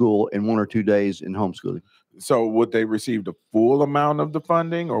in school and 1 or 2 days in homeschooling. So would they receive the full amount of the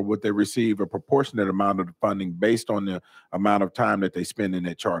funding, or would they receive a proportionate amount of the funding based on the amount of time that they spend in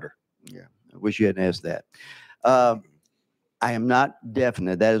that charter? Yeah, I wish you hadn't asked that. I am not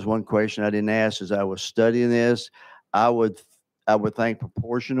definite. That is one question I didn't ask as I was studying this. I would I would think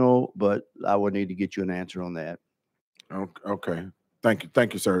proportional, but I would need to get you an answer on that. Okay.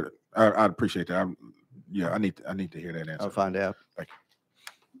 Thank you, sir. I appreciate that. Yeah, I need to hear that answer. I'll find out. Thank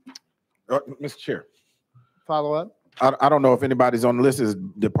you. Mr. Chair, Follow up? I don't know if anybody's on the list. Is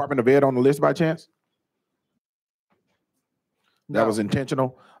Department of Ed on the list by chance? That was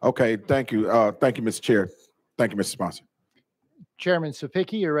intentional? Okay, thank you. Thank you, Mr. Chair. Thank you, Mr. Sponsor. Chairman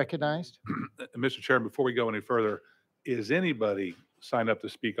Sapicki, you're recognized. Mr. Chairman, before we go any further, is anybody signed up to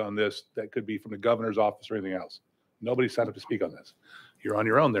speak on this that could be from the governor's office or anything else? Nobody signed up to speak on this. You're on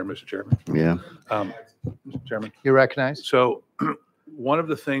your own there, Mr. Chairman. Yeah. Mr. Chairman. You're recognized. So one of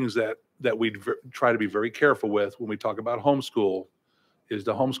the things that we try to be very careful with when we talk about homeschool is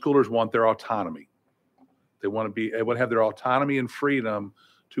the homeschoolers want their autonomy. They want to have their autonomy and freedom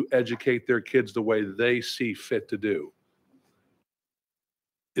to educate their kids the way they see fit to do.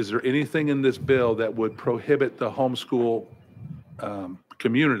 Is there anything in this bill that would prohibit the homeschool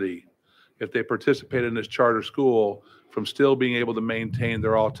community, if they participate in this charter school, from still being able to maintain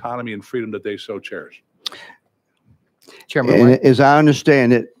their autonomy and freedom that they so cherish? Chairman And White. as I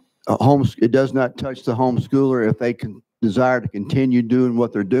understand it, it does not touch the homeschooler if they can desire to continue doing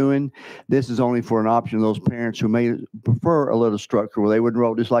what they're doing. This is only for an option of those parents who may prefer a little structure where they would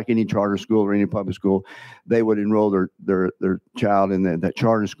enroll, just like any charter school or any public school, they would enroll their child in that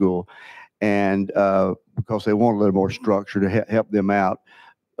charter school. And because they want a little more structure to help them out,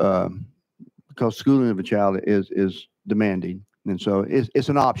 because schooling of a child is demanding. And so it's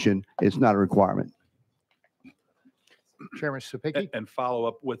an option. It's not a requirement. Chairman Sapicki. And follow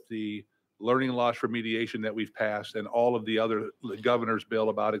up with the learning loss remediation that we've passed and all of the other governor's bill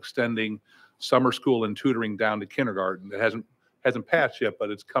about extending summer school and tutoring down to kindergarten. That hasn't passed yet, but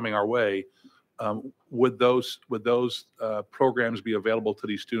it's coming our way. Would those programs be available to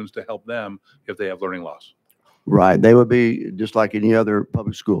these students to help them if they have learning loss? Right. They would be just like any other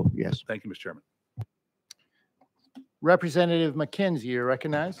public school. Yes. Thank you, Mr. Chairman. Representative McKenzie, you're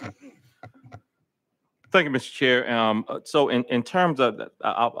recognized. Thank you, Mr. Chair. So in terms of,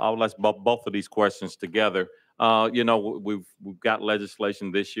 I'll let both of these questions together. You know, we've got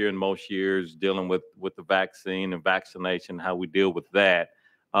legislation this year and most years dealing with the vaccine and vaccination, how we deal with that.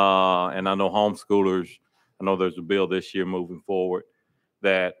 And I know homeschoolers, I know there's a bill this year moving forward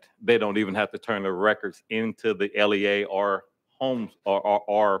that they don't even have to turn their records into the LEA or homes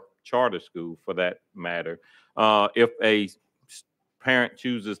or charter school for that matter. If a parent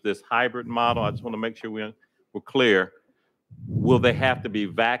chooses this hybrid model, I just want to make sure we're clear. Will they have to be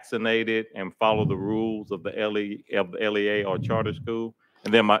vaccinated and follow the rules of the LEA or charter school?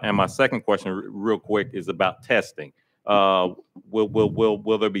 And then my second question, real quick, is about testing.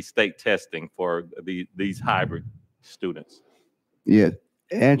 Will there be state testing for these hybrid students? Yeah.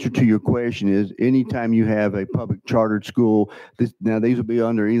 Answer to your question is anytime you have a public chartered school, now these will be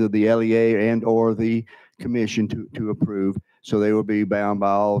under either the LEA and or the commission to approve. So they will be bound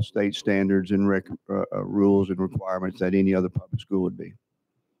by all state standards and rules and requirements that any other public school would be.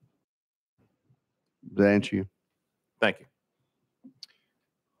 Does that answer you? Thank you.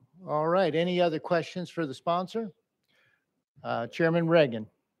 All right. Any other questions for the sponsor? Chairman Reagan,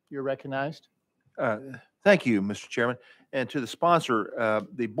 you're recognized. Thank you, Mr. Chairman. And to the sponsor,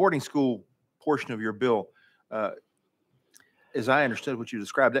 the boarding school portion of your bill, as I understood what you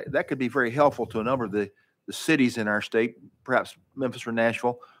described, that could be very helpful to a number of the cities in our state, perhaps Memphis or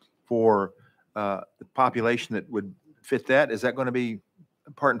Nashville, for the population that would fit that. Is that going to be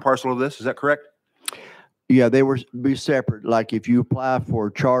part and parcel of this? Is that correct? Yeah, they would be separate. Like if you apply for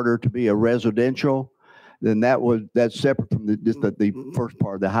a charter to be a residential, then that's separate from the first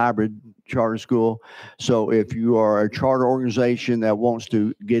part, the hybrid charter school. So if you are a charter organization that wants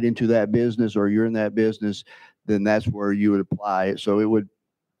to get into that business or you're in that business, then that's where you would apply it. So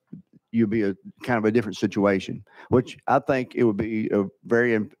you'd be a kind of a different situation, which I think it would be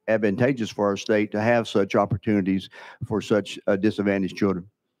very advantageous for our state to have such opportunities for such disadvantaged children.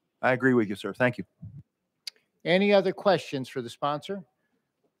 I agree with you, sir. Thank you. Any other questions for the sponsor?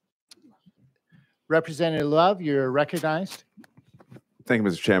 Representative Love, you're recognized. Thank you,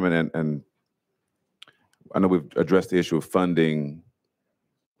 Mr. Chairman. And I know we've addressed the issue of funding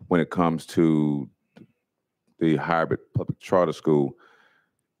when it comes to the hybrid public charter school.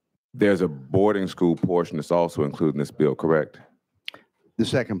 There's a boarding school portion that's also included in this bill, correct? The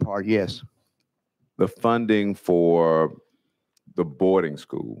second part, yes. The funding for the boarding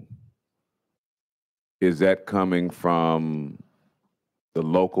school, is that coming from the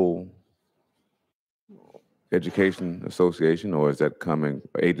local education association, or is that coming,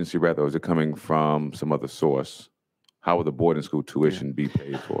 agency rather, or is it coming from some other source? How will the boarding school tuition be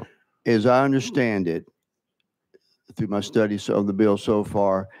paid for? As I understand it, through my studies of the bill so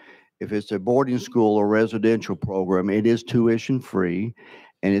far, if it's a boarding school or residential program, it is tuition free,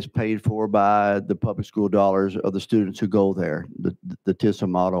 and it's paid for by the public school dollars of the students who go there, the TISA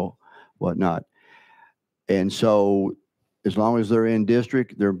model, whatnot. And so as long as they're in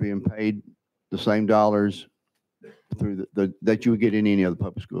district, they're being paid the same dollars through that you would get in any other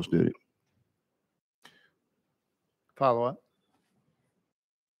public school student. Follow up.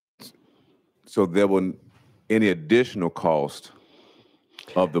 So there will, any additional cost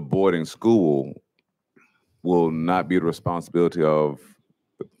of the boarding school will not be the responsibility of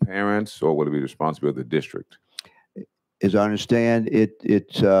the parents, or will it be the responsibility of the district? As I understand, it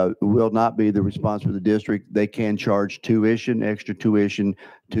will not be the responsibility of the district. They can charge tuition, extra tuition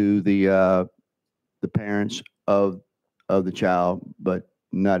to the parents of the child, but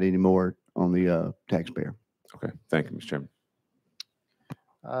not anymore on the taxpayer. Okay, thank you, Mr. Chairman.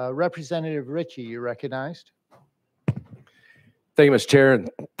 Representative Ritchie, you're recognized. Thank you, Mr. Chair, and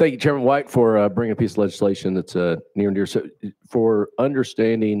thank you, Chairman White, for bringing a piece of legislation that's near and dear. So, for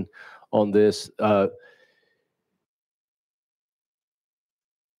understanding on this,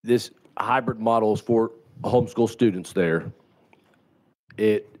 this hybrid model is for homeschool students there.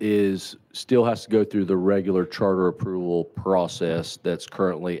 It is still has to go through the regular charter approval process that's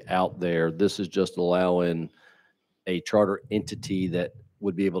currently out there. This is just allowing a charter entity that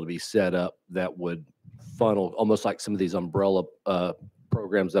would be able to be set up that would funnel, almost like some of these umbrella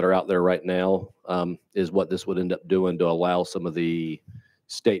programs that are out there right now, is what this would end up doing to allow some of the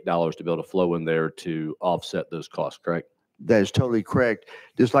state dollars to be able to flow in there to offset those costs, correct? That is totally correct.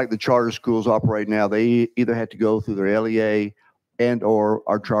 Just like the charter schools operate now, they either have to go through their LEA and or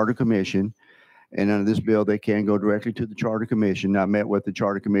our charter commission. And under this bill, they can go directly to the charter commission. I met with the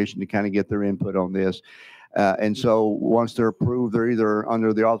charter commission to kind of get their input on this. And so once they're approved, they're either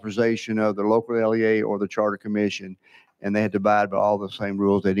under the authorization of the local LEA or the charter commission, and they have to abide by all the same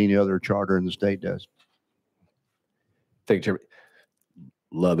rules that any other charter in the state does. Thank you, Chairman.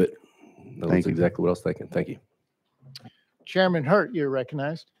 Love it. That's you. exactly what I was thinking. Thank you. Chairman Hurt, you're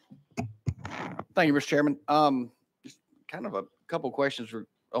recognized. Thank you, Mr. Chairman. Just kind of a couple questions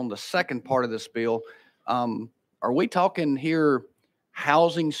on the second part of this bill. Are we talking here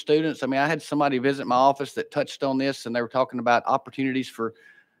housing students? I mean, I had somebody visit my office that touched on this, and they were talking about opportunities for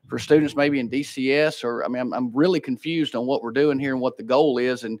students maybe in DCS, or I mean, I'm really confused on what we're doing here and what the goal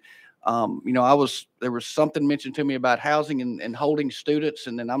is. And you know, there was something mentioned to me about housing and holding students,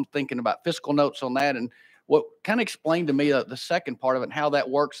 and then I'm thinking about fiscal notes on that. And what kind of explain to me the second part of it and how that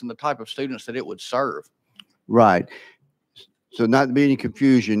works and the type of students that it would serve. Right. So not to be any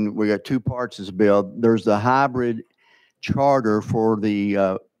confusion, we got two parts of this bill. There's the hybrid charter for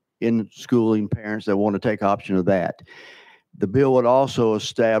the in-schooling parents that want to take option of that. The bill would also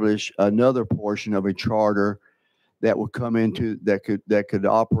establish another portion of a charter that would come into that could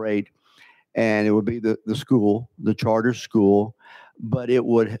operate, and it would be the school, the charter school, but it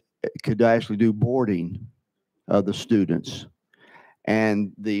could actually do boarding of the students.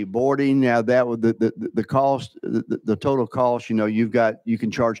 And the boarding, now that would the cost, the total cost, you know, you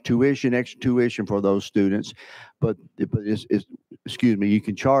can charge tuition, extra tuition for those students, but it's excuse me, you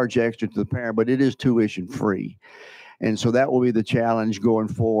can charge extra to the parent, but it is tuition free. And so that will be the challenge going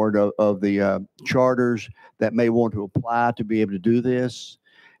forward of the charters that may want to apply to be able to do this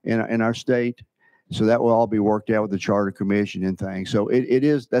in our state. So that will all be worked out with the charter commission and things. So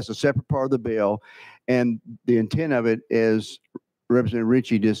that's a separate part of the bill. And the intent of it is, Representative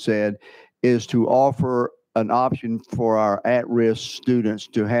Ritchie just said, is to offer an option for our at-risk students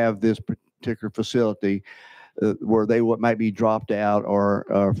to have this particular facility where they might be dropped out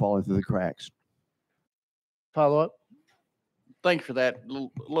or falling through the cracks. Follow up. Thank you for that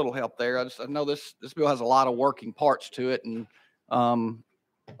little help there. I know this bill has a lot of working parts to it, and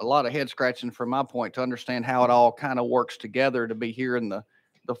a lot of head scratching from my point to understand how it all kind of works together to be here in the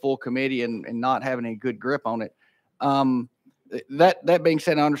full committee and not having a good grip on it. That being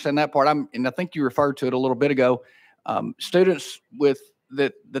said, I understand that part. And I think you referred to it a little bit ago. Students with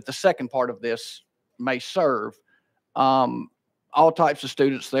that the second part of this may serve, all types of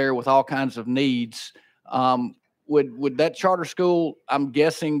students there with all kinds of needs. Would that charter school, I'm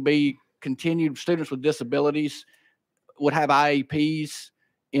guessing, be continued students with disabilities would have IEPs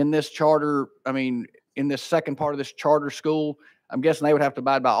in this charter? I mean, in this second part of this charter school, I'm guessing they would have to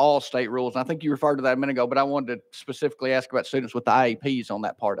abide by all state rules. And I think you referred to that a minute ago, but I wanted to specifically ask about students with the IEPs on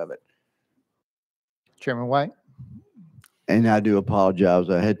that part of it. Chairman White. And I do apologize.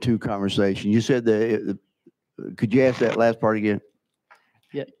 I had two conversations. You said could you ask that last part again?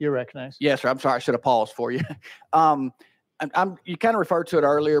 Yeah, you're recognized. Yes, sir. I'm sorry. I should have paused for you. you kind of referred to it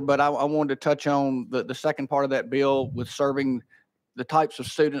earlier, but I wanted to touch on the second part of that bill with serving the types of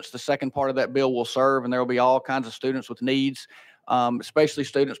students the second part of that bill will serve. And there will be all kinds of students with needs, especially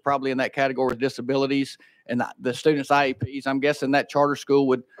students probably in that category with disabilities and the students' IEPs. I'm guessing that charter school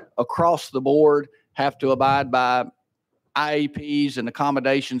would across the board have to abide by IEPs and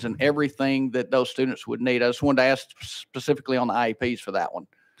accommodations and everything that those students would need. I just wanted to ask specifically on the IEPs for that one.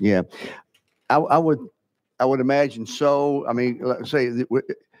 Yeah, I would imagine so. I mean, let's say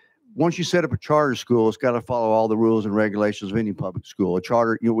once you set up a charter school, it's got to follow all the rules and regulations of any public school. A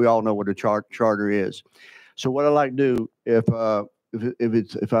charter, we all know what a charter is. So what I'd like to do,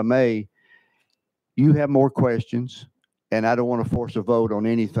 if I may, you have more questions, and I don't want to force a vote on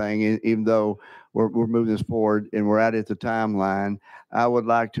anything, even though we're moving this forward and we're out at the timeline. I would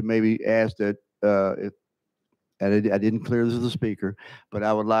like to maybe ask that I didn't clear this as a speaker, but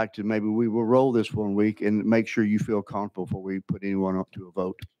I would like to maybe we will roll this 1 week and make sure you feel comfortable before we put anyone up to a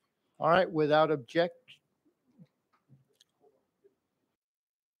vote. All right, without objection.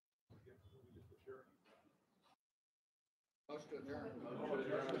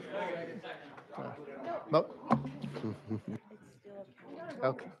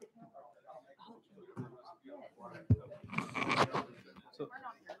 Okay.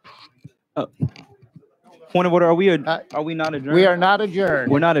 Point of order, are we not adjourned? We are not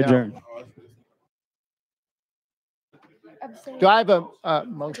adjourned. We're not No. adjourned. Do I have a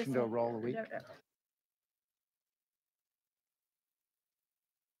motion to roll a week?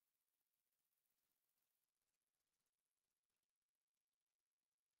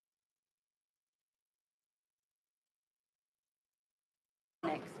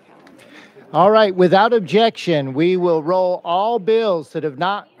 All right, without objection, we will roll all bills that have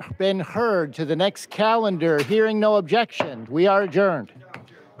not been heard to the next calendar. Hearing no objection, we are adjourned.